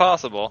not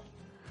impossible.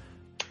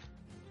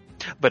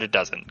 But it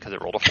doesn't, because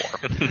it rolled a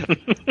 4.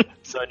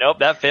 So nope,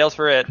 that fails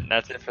for it.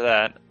 That's it for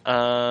that.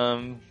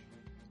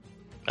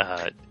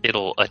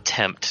 It'll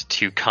attempt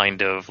to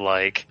kind of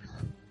like...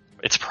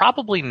 It's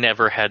probably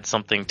never had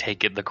something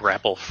take the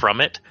grapple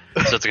from it,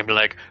 so it's gonna be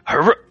like...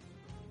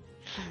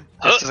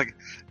 It's just like...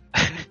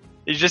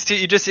 You just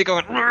see it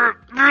going...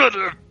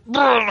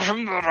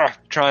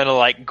 trying to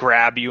like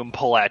grab you and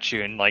pull at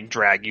you and like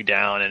drag you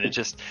down, and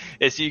it's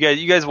you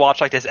guys watch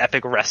like this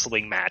epic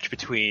wrestling match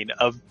between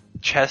a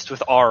chest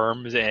with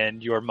arms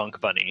and your monk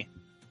bunny.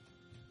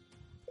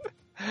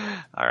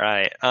 All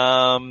right.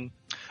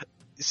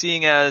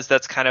 Seeing as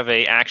that's kind of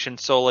a action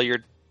solo,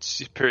 you're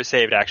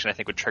saved action, I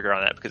think, would trigger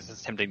on that because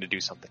it's tempting to do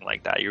something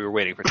like that. You were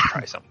waiting for it to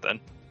try something.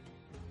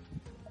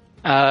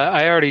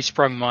 I already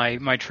sprung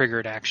my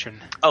triggered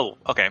action. Oh,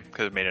 okay,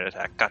 because it made an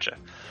attack. Gotcha.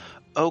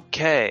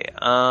 Okay,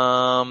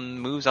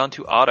 moves on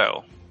to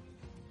Otto.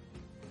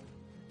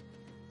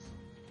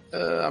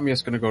 I'm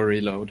just gonna go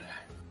reload.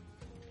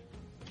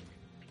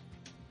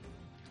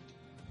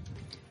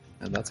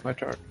 And that's my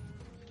turn.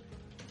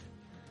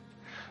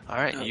 All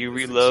right, Oh, you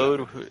this is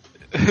reload.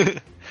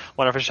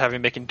 One of us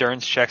having making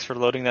endurance checks for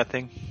loading that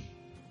thing.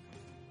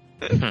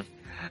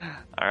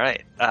 All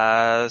right,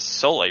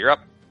 Sola, you're up.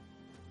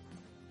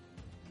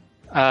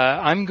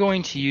 I'm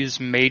going to use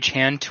Mage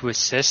Hand to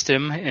assist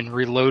him in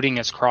reloading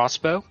his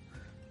crossbow.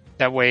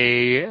 That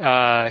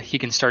way, he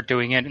can start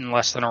doing it in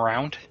less than a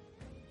round.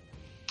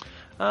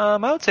 I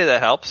would say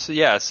that helps.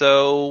 Yeah,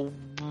 so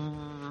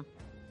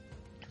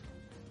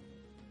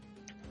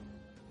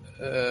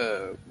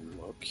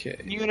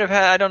Okay. you would have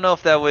had. I don't know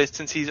if that was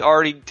since he's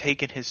already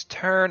taken his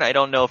turn. I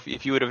don't know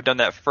if you would have done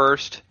that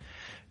first.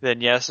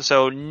 Then yes.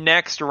 So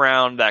next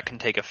round that can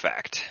take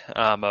effect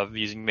of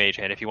using Mage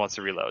Hand if he wants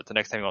to reload. The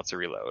next time he wants to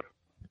reload.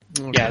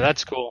 Okay. Yeah,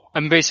 that's cool.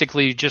 I'm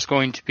basically just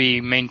going to be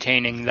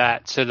maintaining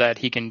that so that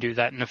he can do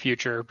that in the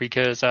future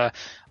because I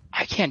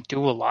can't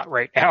do a lot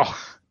right now.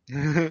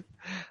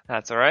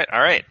 That's all right.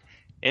 All right,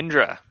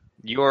 Indra,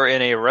 you are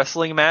in a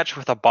wrestling match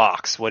with a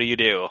box. What do you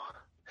do?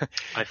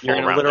 I You're full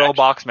in a round literal action,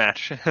 box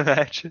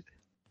match.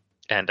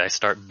 and I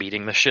start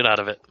beating the shit out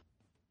of it.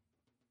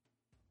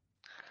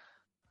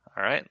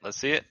 All right, let's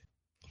see it.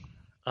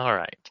 All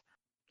right.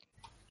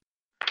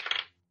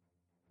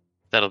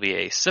 That'll be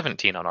a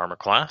 17 on armor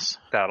class.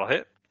 That'll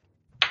hit.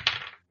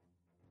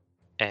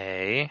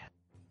 A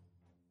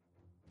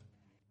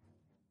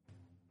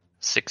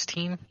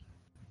 16.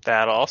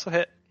 That'll also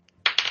hit.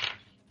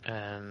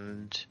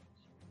 And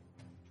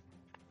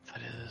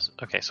that is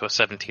okay, so a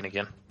 17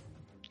 again.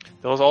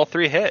 Those all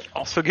three hit.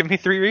 Also give me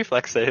 3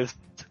 reflex saves.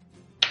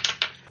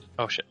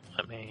 Oh shit,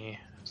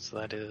 so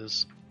that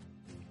is,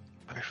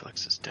 my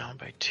reflex is down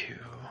by 2,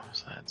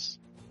 so that's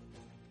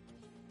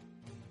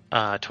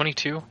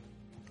 22.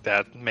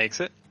 That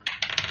makes it.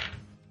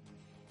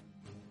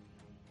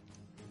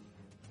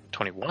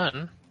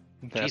 21.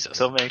 That Jesus.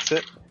 still makes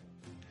it.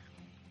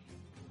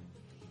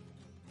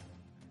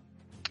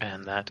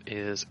 And that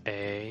is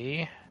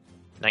a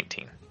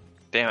 19.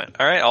 Damn it.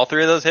 All right, all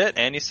 3 of those hit,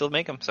 and you still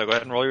make them. So go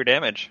ahead and roll your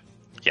damage.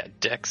 Yeah,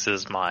 Dex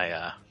is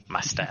my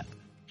my stat.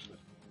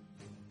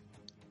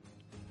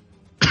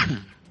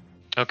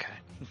 Okay.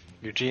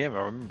 Your GM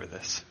will remember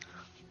this.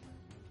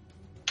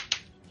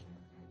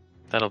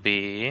 That'll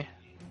be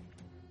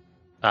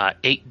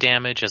 8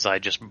 damage as I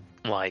just,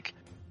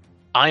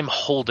 I'm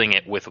holding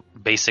it with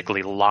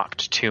basically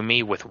locked to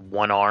me with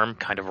one arm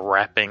kind of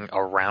wrapping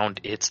around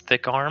its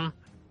thick arm.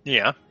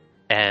 Yeah.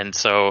 And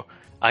so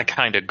I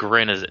kind of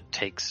grin as it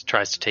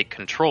tries to take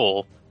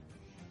control,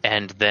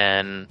 and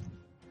then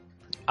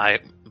I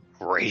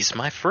raise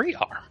my free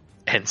arm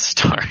and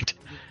start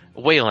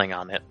wailing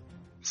on it.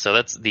 So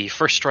that's the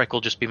first strike will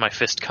just be my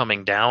fist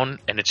coming down,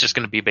 and it's just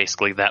going to be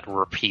basically that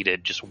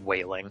repeated, just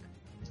wailing.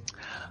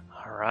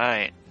 All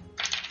right.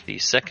 The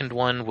second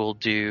one will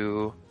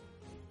do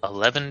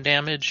 11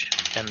 damage,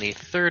 and the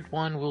third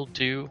one will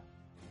do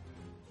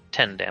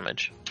 10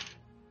 damage.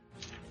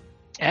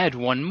 Add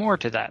one more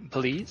to that,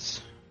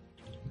 please.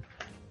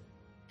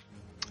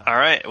 All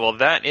right. Well,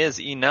 that is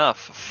enough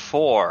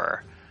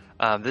for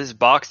this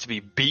box to be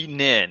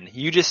beaten in.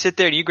 You just sit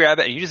there and you grab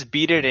it and you just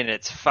beat it in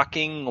its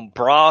fucking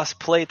brass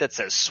plate that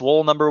says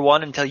swole number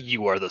 1 until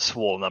you are the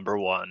swole number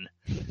 1.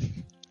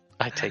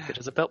 I take it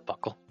as a belt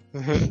buckle.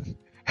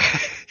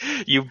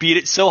 You beat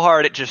it so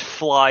hard it just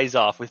flies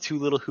off with 2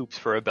 little hoops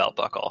for a belt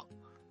buckle.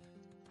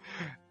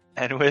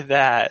 And with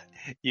that,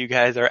 you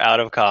guys are out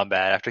of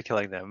combat after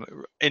killing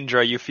them.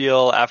 Indra, you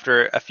feel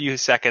after a few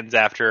seconds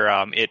after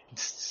it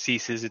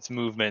ceases its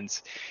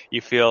movements,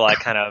 you feel like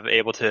kind of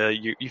able to,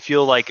 you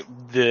feel like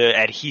the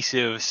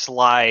adhesive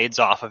slides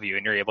off of you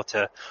and you're able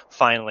to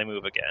finally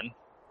move again.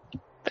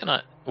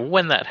 Then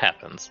when that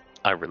happens,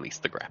 I release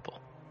the grapple.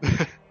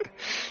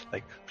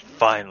 Like,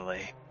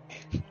 finally.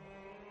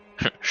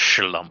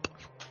 Schlump.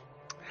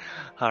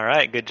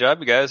 Alright, good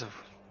job, you guys.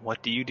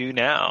 What do you do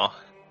now?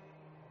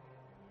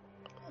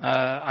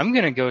 I'm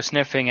gonna go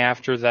sniffing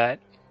after that.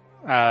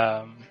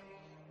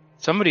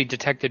 Somebody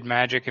detected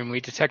magic, and we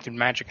detected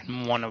magic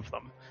in one of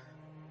them.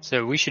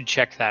 So we should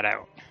check that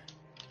out.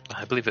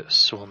 I believe it was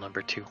Swole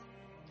number 2.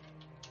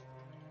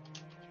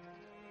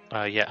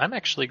 Yeah, I'm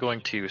actually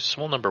going to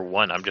Swole number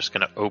 1. I'm just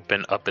going to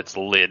open up its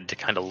lid to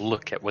kind of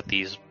look at what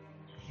these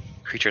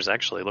creatures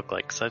actually look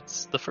like. So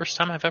that's the first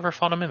time I've ever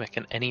fought a mimic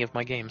in any of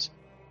my games.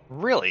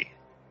 Really?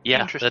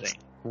 Yeah, Interesting. that's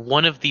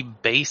one of the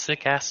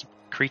basic ass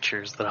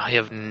creatures that I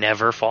have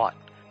never fought.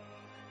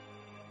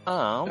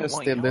 Oh, well,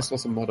 Still, you know. this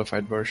was a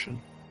modified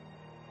version.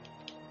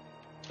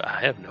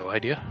 I have no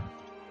idea.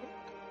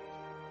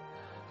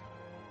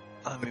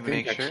 Let I me think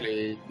make sure.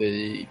 actually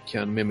they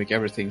can mimic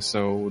everything,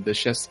 so the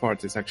chest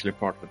part is actually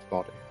part of the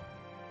body.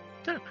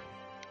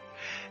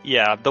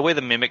 Yeah, the way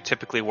the mimic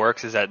typically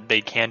works is that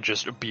they can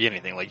just be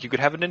anything. Like you could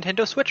have a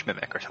Nintendo Switch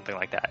mimic or something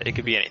like that. It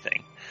could be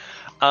anything.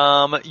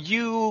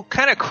 You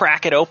kind of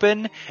crack it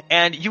open,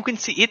 and you can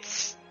see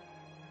it's,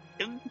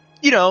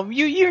 you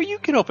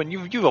can open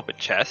you've opened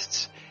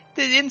chests.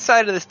 The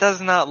inside of this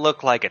does not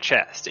look like a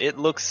chest. It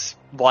looks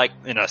like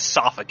an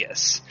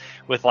esophagus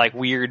with like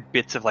weird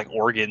bits of like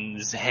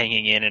organs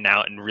hanging in and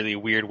out in really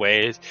weird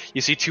ways.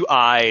 You see two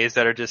eyes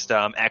that are just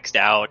X'd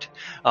out,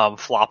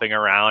 flopping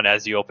around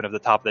as you open up the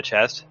top of the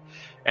chest.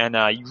 And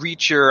you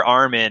reach your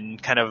arm in,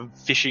 kind of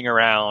fishing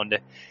around,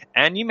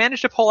 and you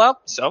manage to pull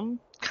out some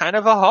kind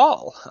of a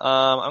haul.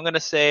 I'm going to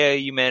say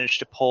you managed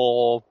to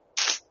pull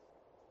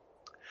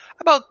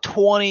about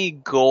 20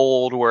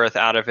 gold worth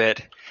out of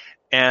it,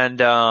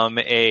 and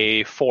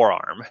a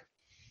forearm.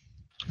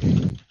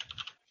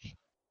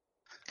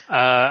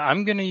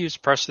 I'm going to use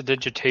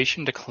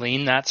prestidigitation to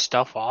clean that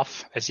stuff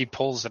off as he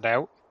pulls it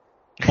out.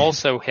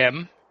 Also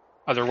him.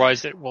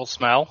 Otherwise it will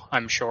smell,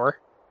 I'm sure.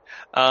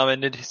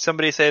 And did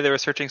somebody say they were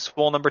searching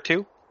spool number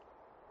 2?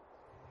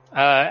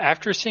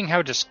 After seeing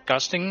how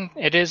disgusting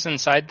it is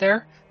inside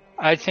there,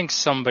 I think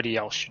somebody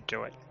else should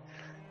do it.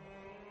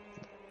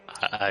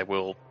 I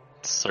will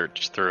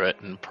search through it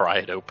and pry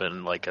it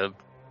open like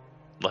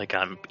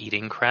I'm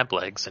eating crab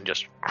legs and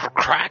just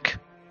crack.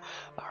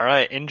 All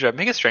right, Indra,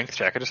 make a strength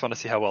check. I just want to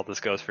see how well this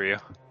goes for you.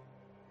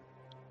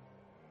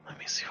 Let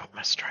me see what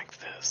my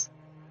strength is.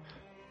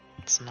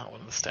 It's not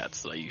one of the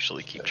stats that I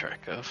usually keep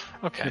track of.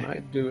 Okay. Can I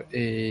do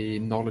a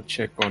knowledge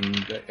check on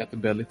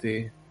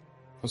the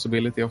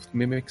possibility of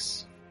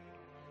mimics?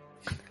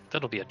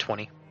 That'll be a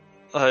 20.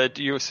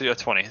 Do you see a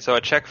 20? So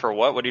a check for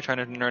what? What are you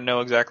trying to know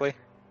exactly?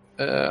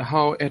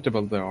 How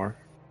edible they are.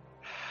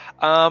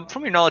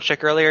 From your knowledge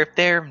check earlier,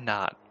 they're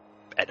not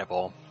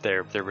edible.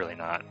 They're really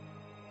not.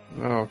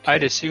 Okay.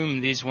 I'd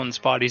assume these ones'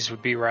 bodies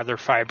would be rather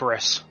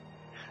fibrous.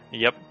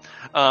 Yep.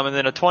 And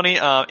then a 20.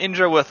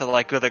 Indra with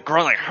a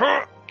grunt like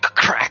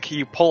crack.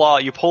 You pull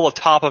the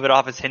top of it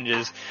off its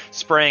hinges,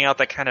 spraying out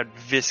that kind of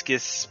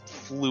viscous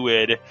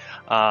fluid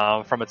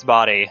from its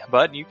body.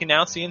 But you can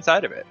now see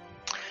inside of it.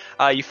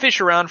 You fish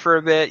around for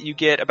a bit. You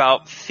get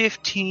about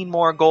 15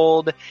 more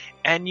gold,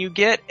 and you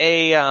get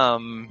a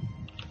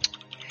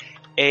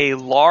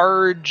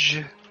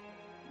large,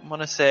 I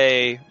want to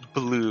say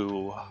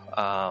blue,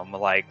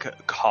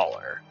 like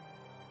collar.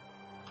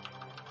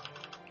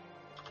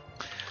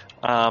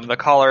 The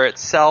collar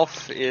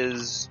itself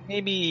is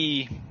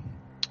maybe,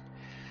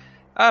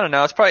 I don't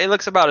know. It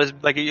looks about as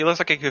like it looks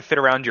like it could fit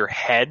around your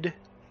head.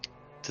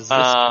 Does this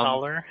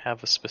collar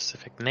have a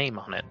specific name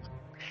on it?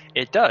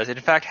 It does. It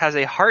in fact has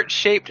a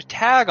heart-shaped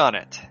tag on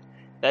it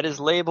that is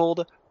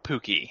labeled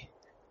Pookie.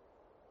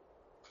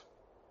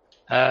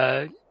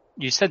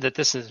 You said that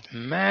this is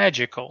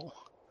magical.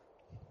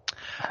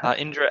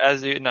 Indra,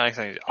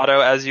 Otto,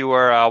 as you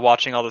were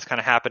watching all this kind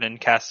of happen and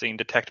casting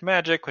Detect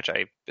Magic, which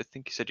I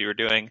think you said you were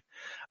doing,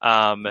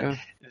 the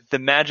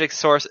magic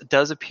source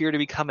does appear to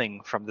be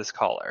coming from this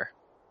collar.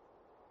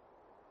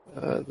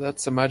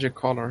 That's a magic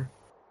collar.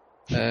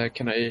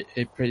 Can I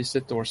appraise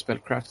it or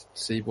spellcraft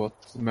to see what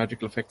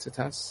magical effects it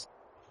has?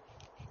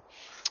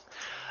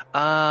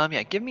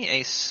 Give me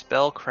a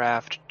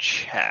spellcraft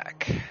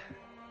check.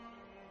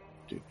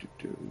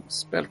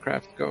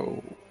 Spellcraft,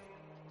 go.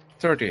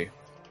 30.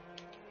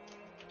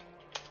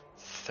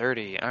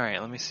 30. All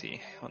right, let me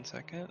see. 1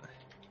 second.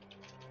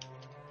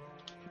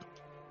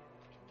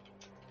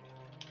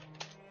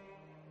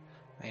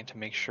 I need to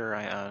make sure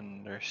I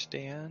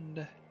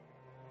understand.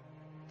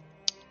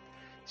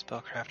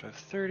 Spellcraft of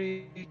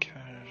 30.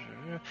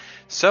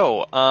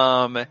 So,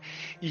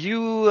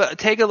 you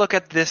take a look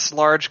at this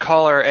large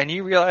collar and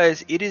you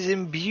realize it is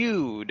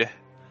imbued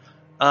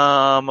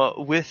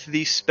with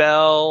the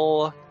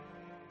spell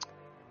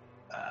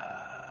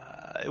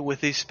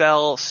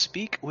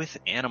Speak with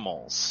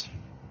Animals.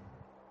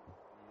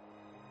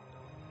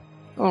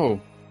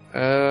 Oh,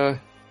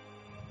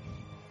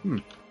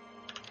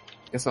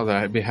 guess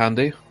that'd be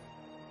handy.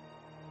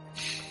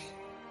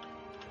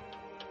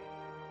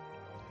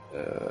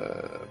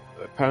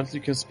 Apparently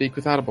you can speak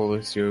with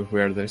animals if you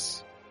wear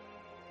this.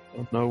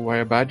 Don't know why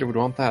a badger would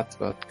want that,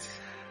 but...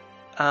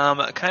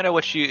 Kind of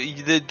what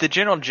the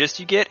general gist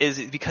you get is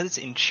because it's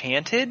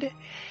enchanted,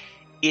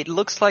 it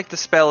looks like the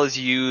spell is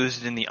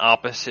used in the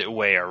opposite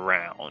way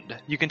around.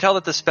 You can tell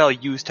that the spell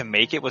used to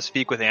make it was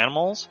Speak with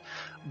Animals,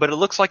 but it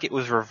looks like it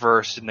was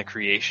reversed in the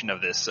creation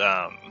of this,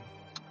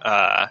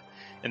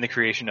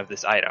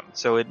 item.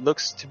 So it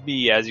looks to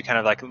be, as you kind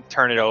of like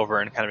turn it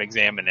over and kind of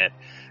examine it,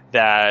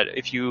 that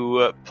if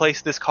you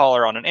place this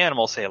collar on an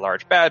animal, say a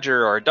large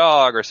badger or a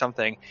dog or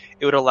something,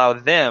 it would allow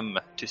them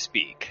to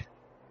speak.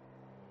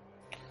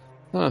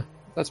 Huh,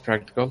 that's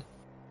practical.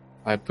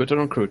 I put it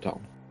on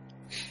Crouton.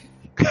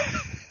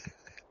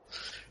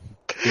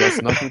 He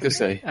has nothing to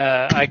say.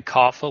 I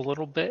cough a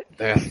little bit.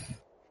 Death.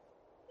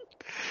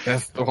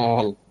 Death to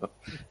all.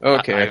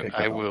 Okay.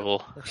 I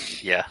will.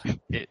 Yeah.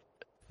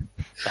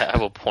 I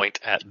will point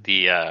at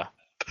the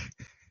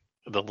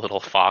little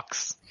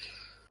fox.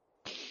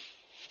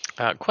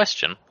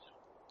 Question: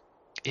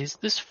 Is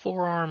this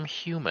forearm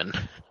human?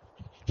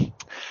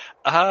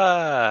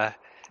 Or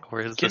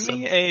is Give this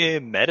me a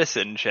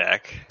medicine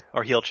check.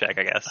 Or heal check,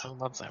 I guess. Oh,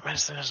 that's that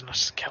medicine isn't a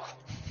skill.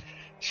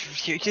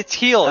 It's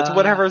heal. It's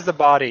whatever's the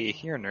body.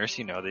 You're a nurse.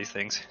 You know these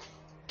things.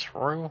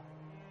 True.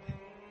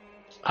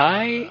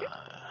 I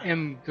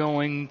am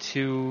going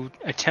to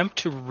attempt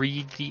to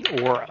read the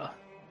aura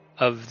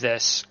of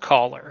this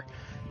collar.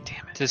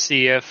 Damn it. To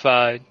see if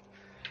That's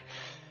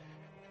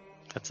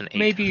an 8.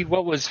 maybe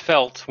what was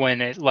felt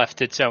when it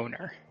left its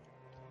owner.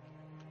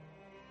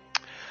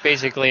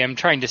 Basically, I'm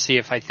trying to see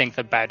if I think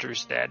the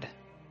badger's dead.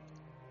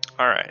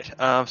 All right.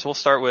 So we'll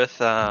start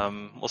with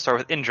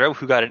Indra,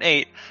 who got an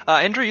 8.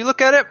 Indra, you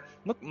look at it.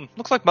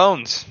 Looks like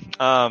bones.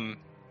 I mean,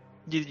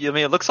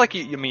 it looks like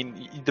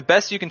the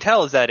best you can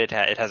tell is that it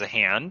has a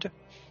hand.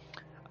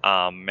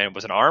 And it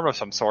was an arm of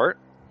some sort.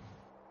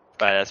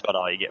 But that's about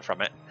all you get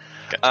from it.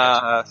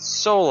 Gotcha.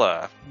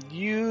 Sola,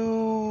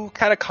 you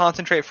kind of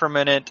concentrate for a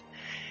minute,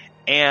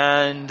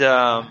 and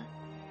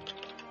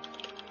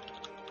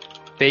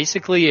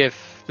Basically,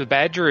 if the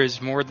badger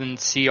is more than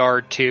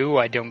CR2,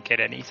 I don't get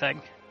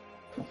anything.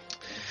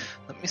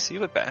 let me see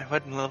what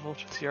level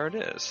CR it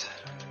is.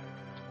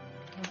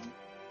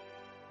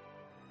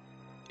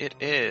 It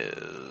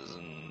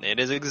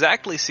is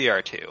exactly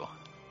CR2.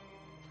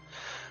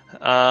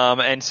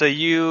 And so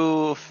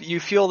you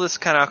feel this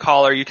kind of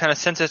collar, you kind of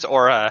sense its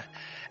aura,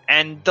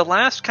 and the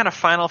last kind of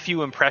final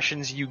few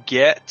impressions you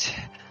get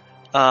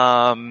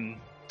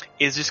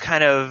is just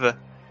kind of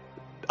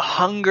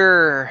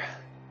hunger,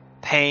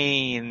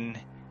 pain,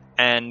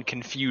 and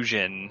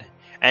confusion,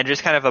 and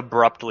just kind of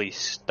abruptly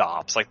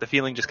stops. Like the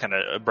feeling just kind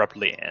of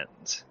abruptly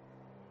ends.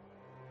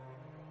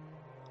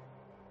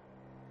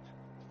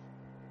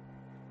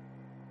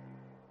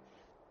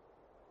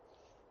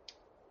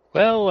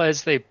 Well,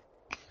 as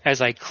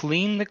I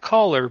clean the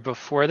collar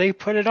before they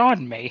put it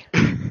on me,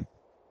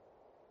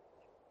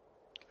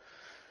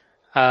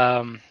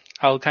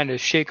 I'll kind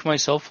of shake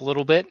myself a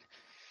little bit,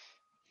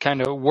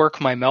 kind of work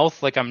my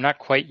mouth like I'm not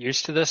quite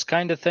used to this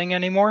kind of thing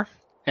anymore,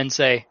 and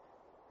say,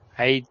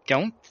 I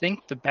don't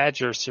think the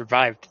badger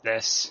survived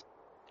this.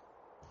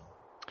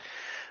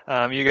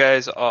 You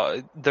guys,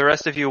 the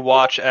rest of you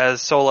watch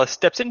as Sola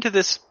steps into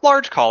this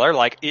large collar,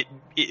 like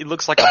it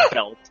looks like a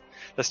belt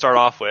to start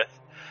off with.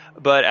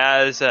 But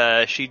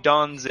as she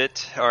dons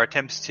it, or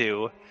attempts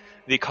to,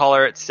 the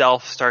collar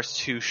itself starts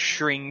to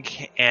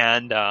shrink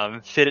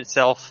and fit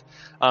itself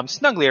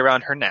snugly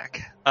around her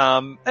neck.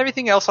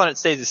 Everything else on it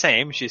stays the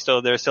same.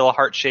 There's still a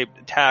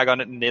heart-shaped tag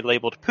on it and they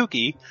labeled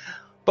Pookie,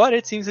 but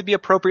it seems to be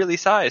appropriately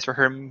sized for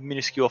her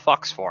minuscule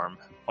fox form,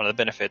 one of the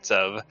benefits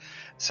of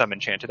some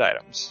enchanted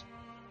items.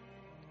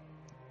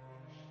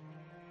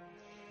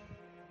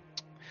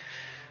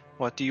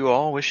 What do you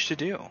all wish to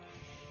do?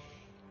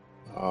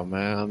 Oh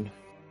man.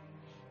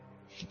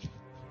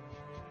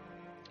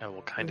 I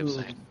will kind of Ooh,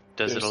 say,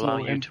 does it there's allow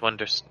no you end. to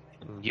understand?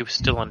 You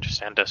still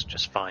understand us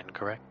just fine,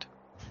 correct?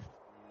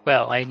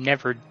 Well, I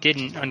never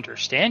didn't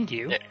understand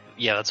you.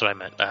 Yeah, that's what I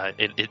meant.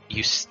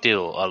 You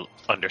still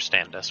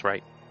understand us,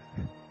 right?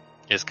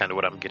 Is kind of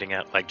what I'm getting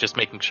at. Like, just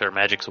making sure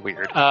magic's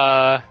weird.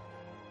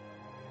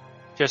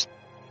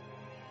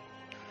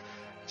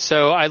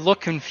 So I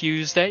look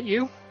confused at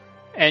you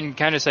and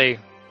kind of say,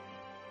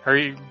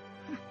 why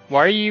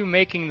are you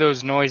making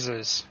those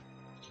noises?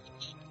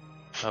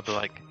 I'll be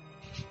like,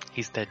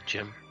 he's dead,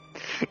 Jim.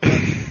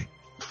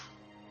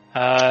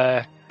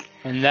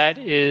 And that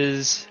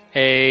is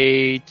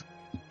a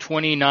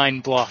 29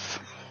 bluff.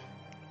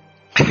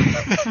 Go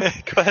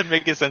ahead and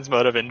make a sense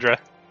motive, Indra.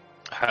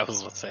 I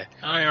was about to say,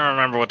 I don't even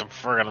remember what the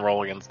friggin'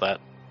 roll against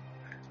that.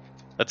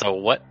 That's a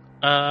what,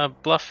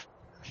 bluff?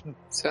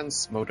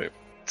 Sense motive.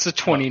 It's a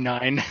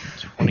 29.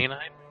 29?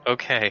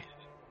 Okay.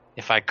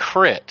 If I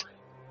crit,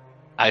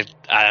 I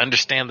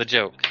understand the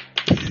joke.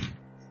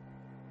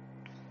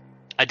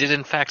 I did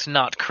in fact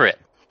not crit.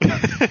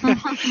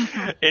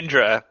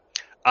 Indra,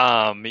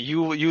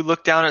 you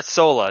look down at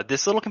Sola,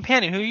 this little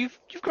companion who you've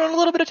grown a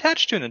little bit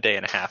attached to in the day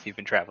and a half you've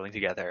been traveling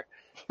together.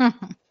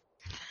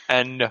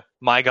 And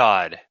my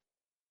God,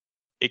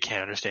 it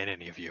can't understand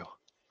any of you.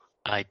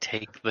 I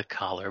take the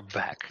collar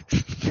back.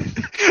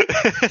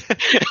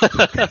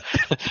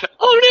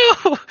 Oh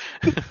no!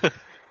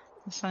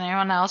 Is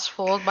anyone else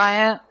fooled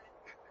by it?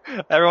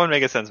 Everyone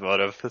make a sense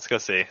motive. Let's go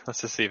see. Let's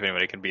just see if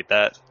anybody can beat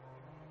that.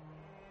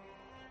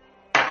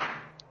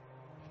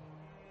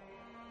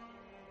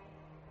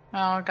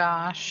 Oh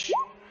gosh.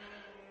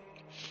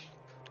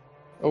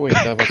 Oh wait,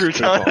 that was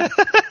Crouton.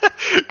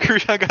 Crouton.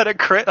 Crouton got a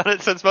crit on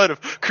its sense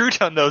motive.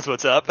 Crouton knows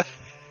what's up.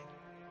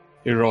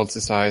 He rolls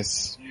his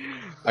eyes.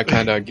 I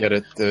kind of get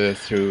it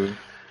through.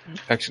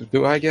 Actually,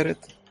 do I get it?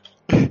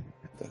 I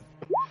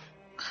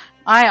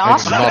I do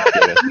also, not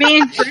get it. me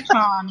and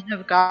Crouton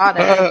have got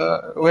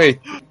it. Wait.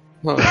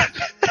 Huh.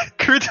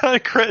 Crouton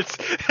crits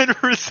and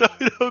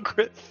Risotto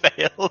crit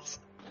fails.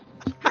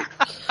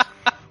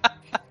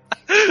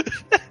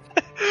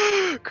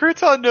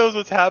 Crouton knows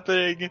what's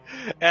happening,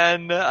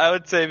 and I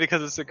would say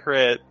because it's a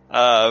crit,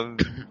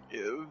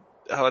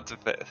 what's it?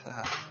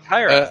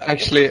 Kyra.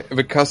 Actually,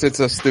 because it's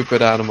a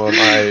stupid animal,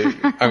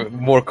 I'm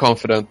more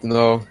confident.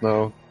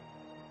 No.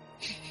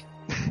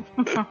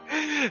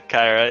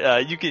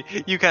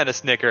 Kyra, you kind of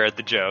snicker at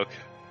the joke.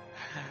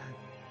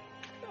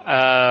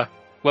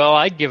 Well,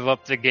 I give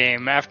up the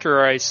game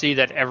after I see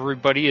that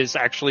everybody is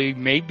actually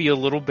maybe a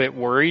little bit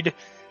worried,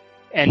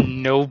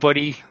 and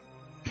nobody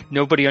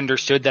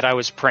understood that I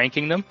was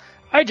pranking them.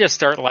 I just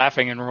start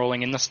laughing and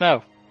rolling in the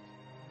snow.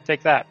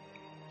 Take that.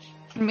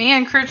 Me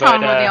and Crouton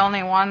were the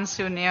only ones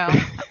who knew, I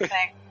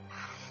think.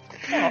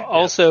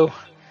 Also,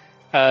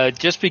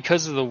 just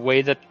because of the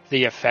way that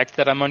the effect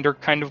that I'm under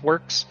kind of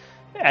works,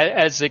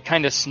 as it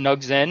kind of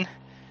snugs in,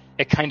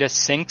 it kind of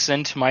sinks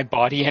into my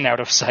body and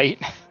out of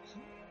sight.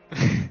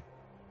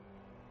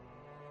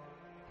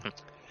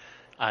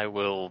 I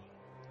will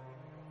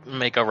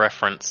make a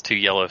reference to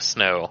yellow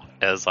snow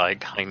as I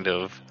kind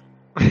of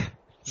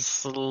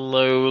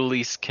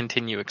slowly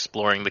continue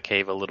exploring the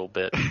cave a little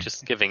bit,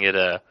 just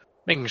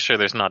making sure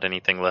there's not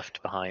anything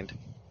left behind.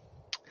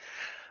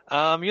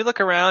 You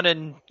look around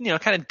and,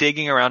 kind of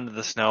digging around in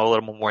the snow a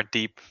little more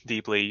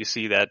deeply, you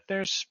see that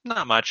there's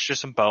not much,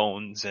 just some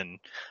bones and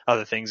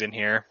other things in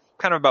here.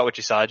 Kind of about what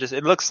you saw. Just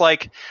it looks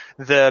like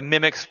the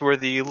mimics were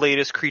the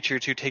latest creature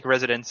to take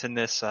residence in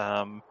this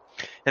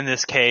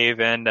cave,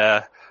 and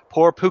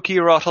poor Pookie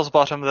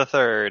Rottlesbottom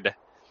III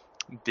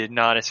did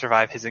not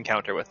survive his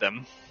encounter with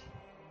them.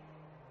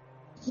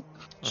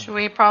 Should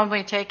we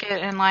probably take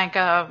it and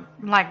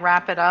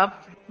wrap it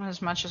up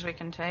as much as we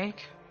can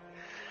take?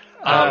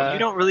 You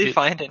don't really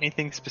find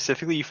anything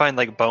specifically. You find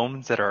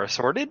bones that are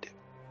assorted.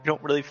 You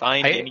don't really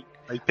find any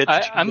bits.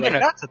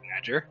 That's a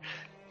badger.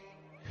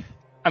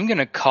 I'm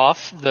gonna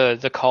cough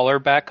the collar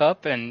back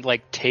up and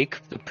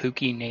take the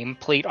Pookie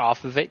nameplate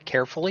off of it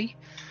carefully.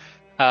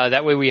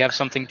 That way we have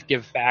something to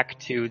give back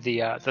to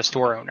the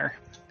store owner.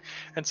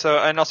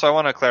 And also I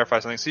want to clarify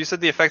something. So you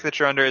said the effect that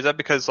you're under, is that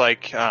because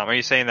are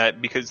you saying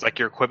that because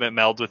your equipment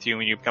melds with you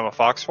when you become a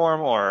fox form,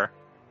 or?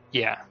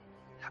 Yeah.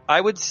 I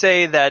would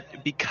say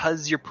that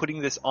because you're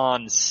putting this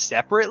on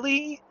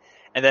separately,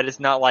 and that it's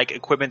not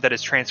equipment that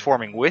is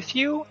transforming with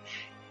you,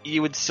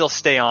 you would still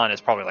stay on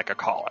as probably a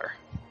collar.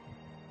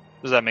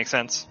 Does that make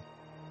sense?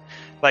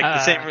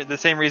 The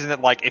same reason that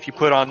if you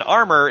put on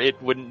armor,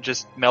 it wouldn't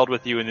just meld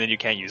with you and then you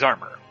can't use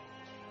armor.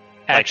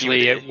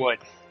 Actually, it would.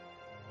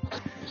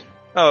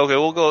 Oh, okay.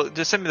 We'll go.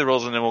 Just send me the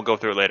rules and then we'll go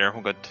through it later.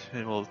 I'll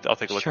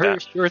take a look at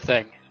that. Sure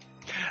thing.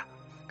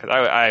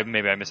 Because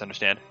maybe I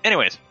misunderstand.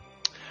 Anyways,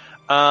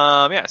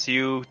 so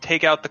you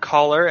take out the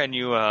collar and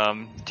you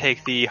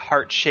take the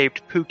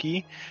heart-shaped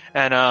Pookie,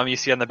 and you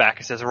see on the back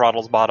it says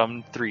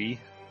Rottlesbottom 3.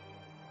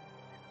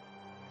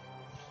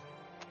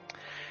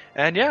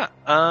 And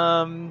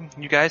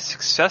you guys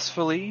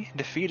successfully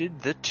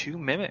defeated the 2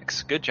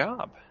 mimics. Good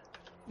job.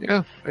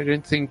 Yeah, I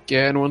didn't think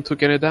anyone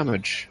took any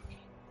damage.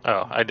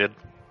 Oh, I did.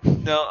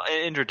 No,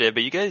 Indra did,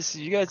 but you guys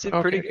did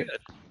pretty good.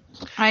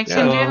 I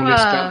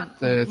can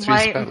do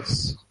 3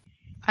 spells.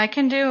 I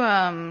can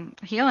do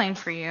healing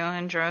for you,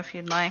 Indra, if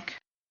you'd like.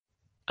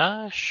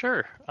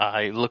 Sure.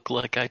 I look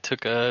like I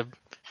took a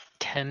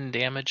 10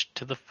 damage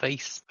to the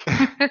face.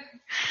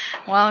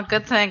 Well,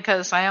 good thing,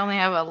 because I only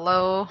have a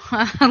low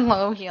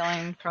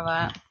healing for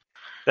that.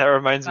 That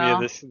reminds me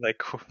of this. That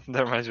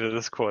reminds me of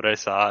this quote I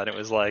saw, and it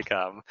was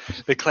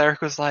the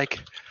cleric was like,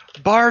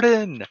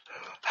 "Barden,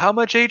 how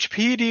much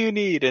HP do you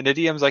need?" And the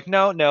DM's like,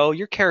 "No,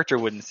 your character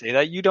wouldn't say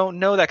that. You don't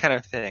know that kind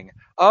of thing."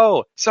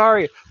 "Oh,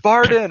 sorry,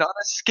 Barden. On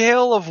a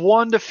scale of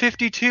 1 to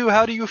 52,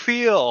 how do you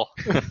feel?"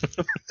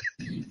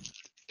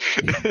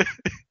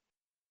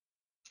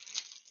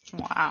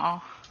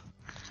 Wow.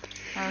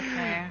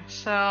 Okay,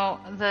 so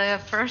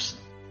the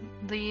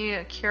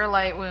cure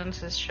light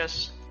wounds is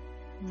just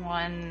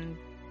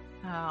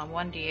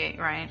 1d8,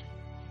 right?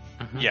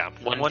 Mm-hmm. Yeah,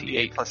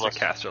 1d8 plus your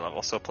caster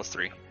level, so plus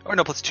 3. Or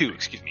no, plus 2,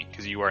 excuse me,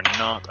 because you are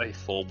not a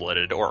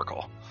full-blooded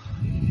oracle.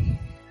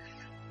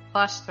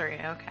 Plus 3,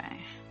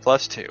 okay.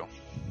 Plus 2.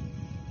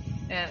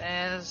 It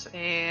is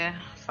a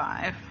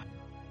 5.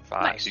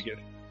 5, Nice. so you get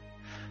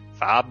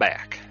 5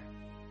 back.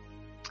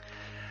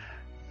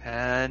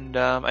 And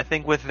I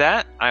think with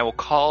that, I will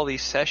call the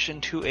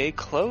session to a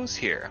close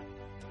here.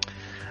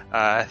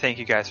 Thank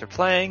you guys for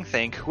playing.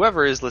 Thank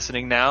whoever is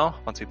listening now,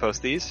 once we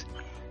post these.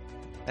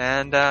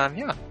 And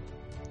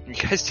you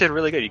guys did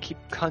really good. You keep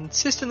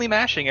consistently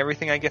mashing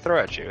everything I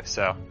throw at you,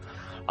 so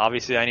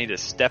obviously I need to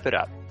step it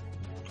up.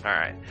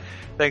 Alright.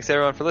 Thanks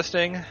everyone for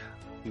listening.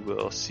 We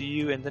will see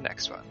you in the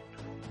next one.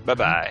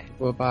 Bye-bye.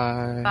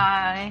 Bye-bye.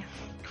 Bye.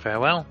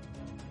 Farewell.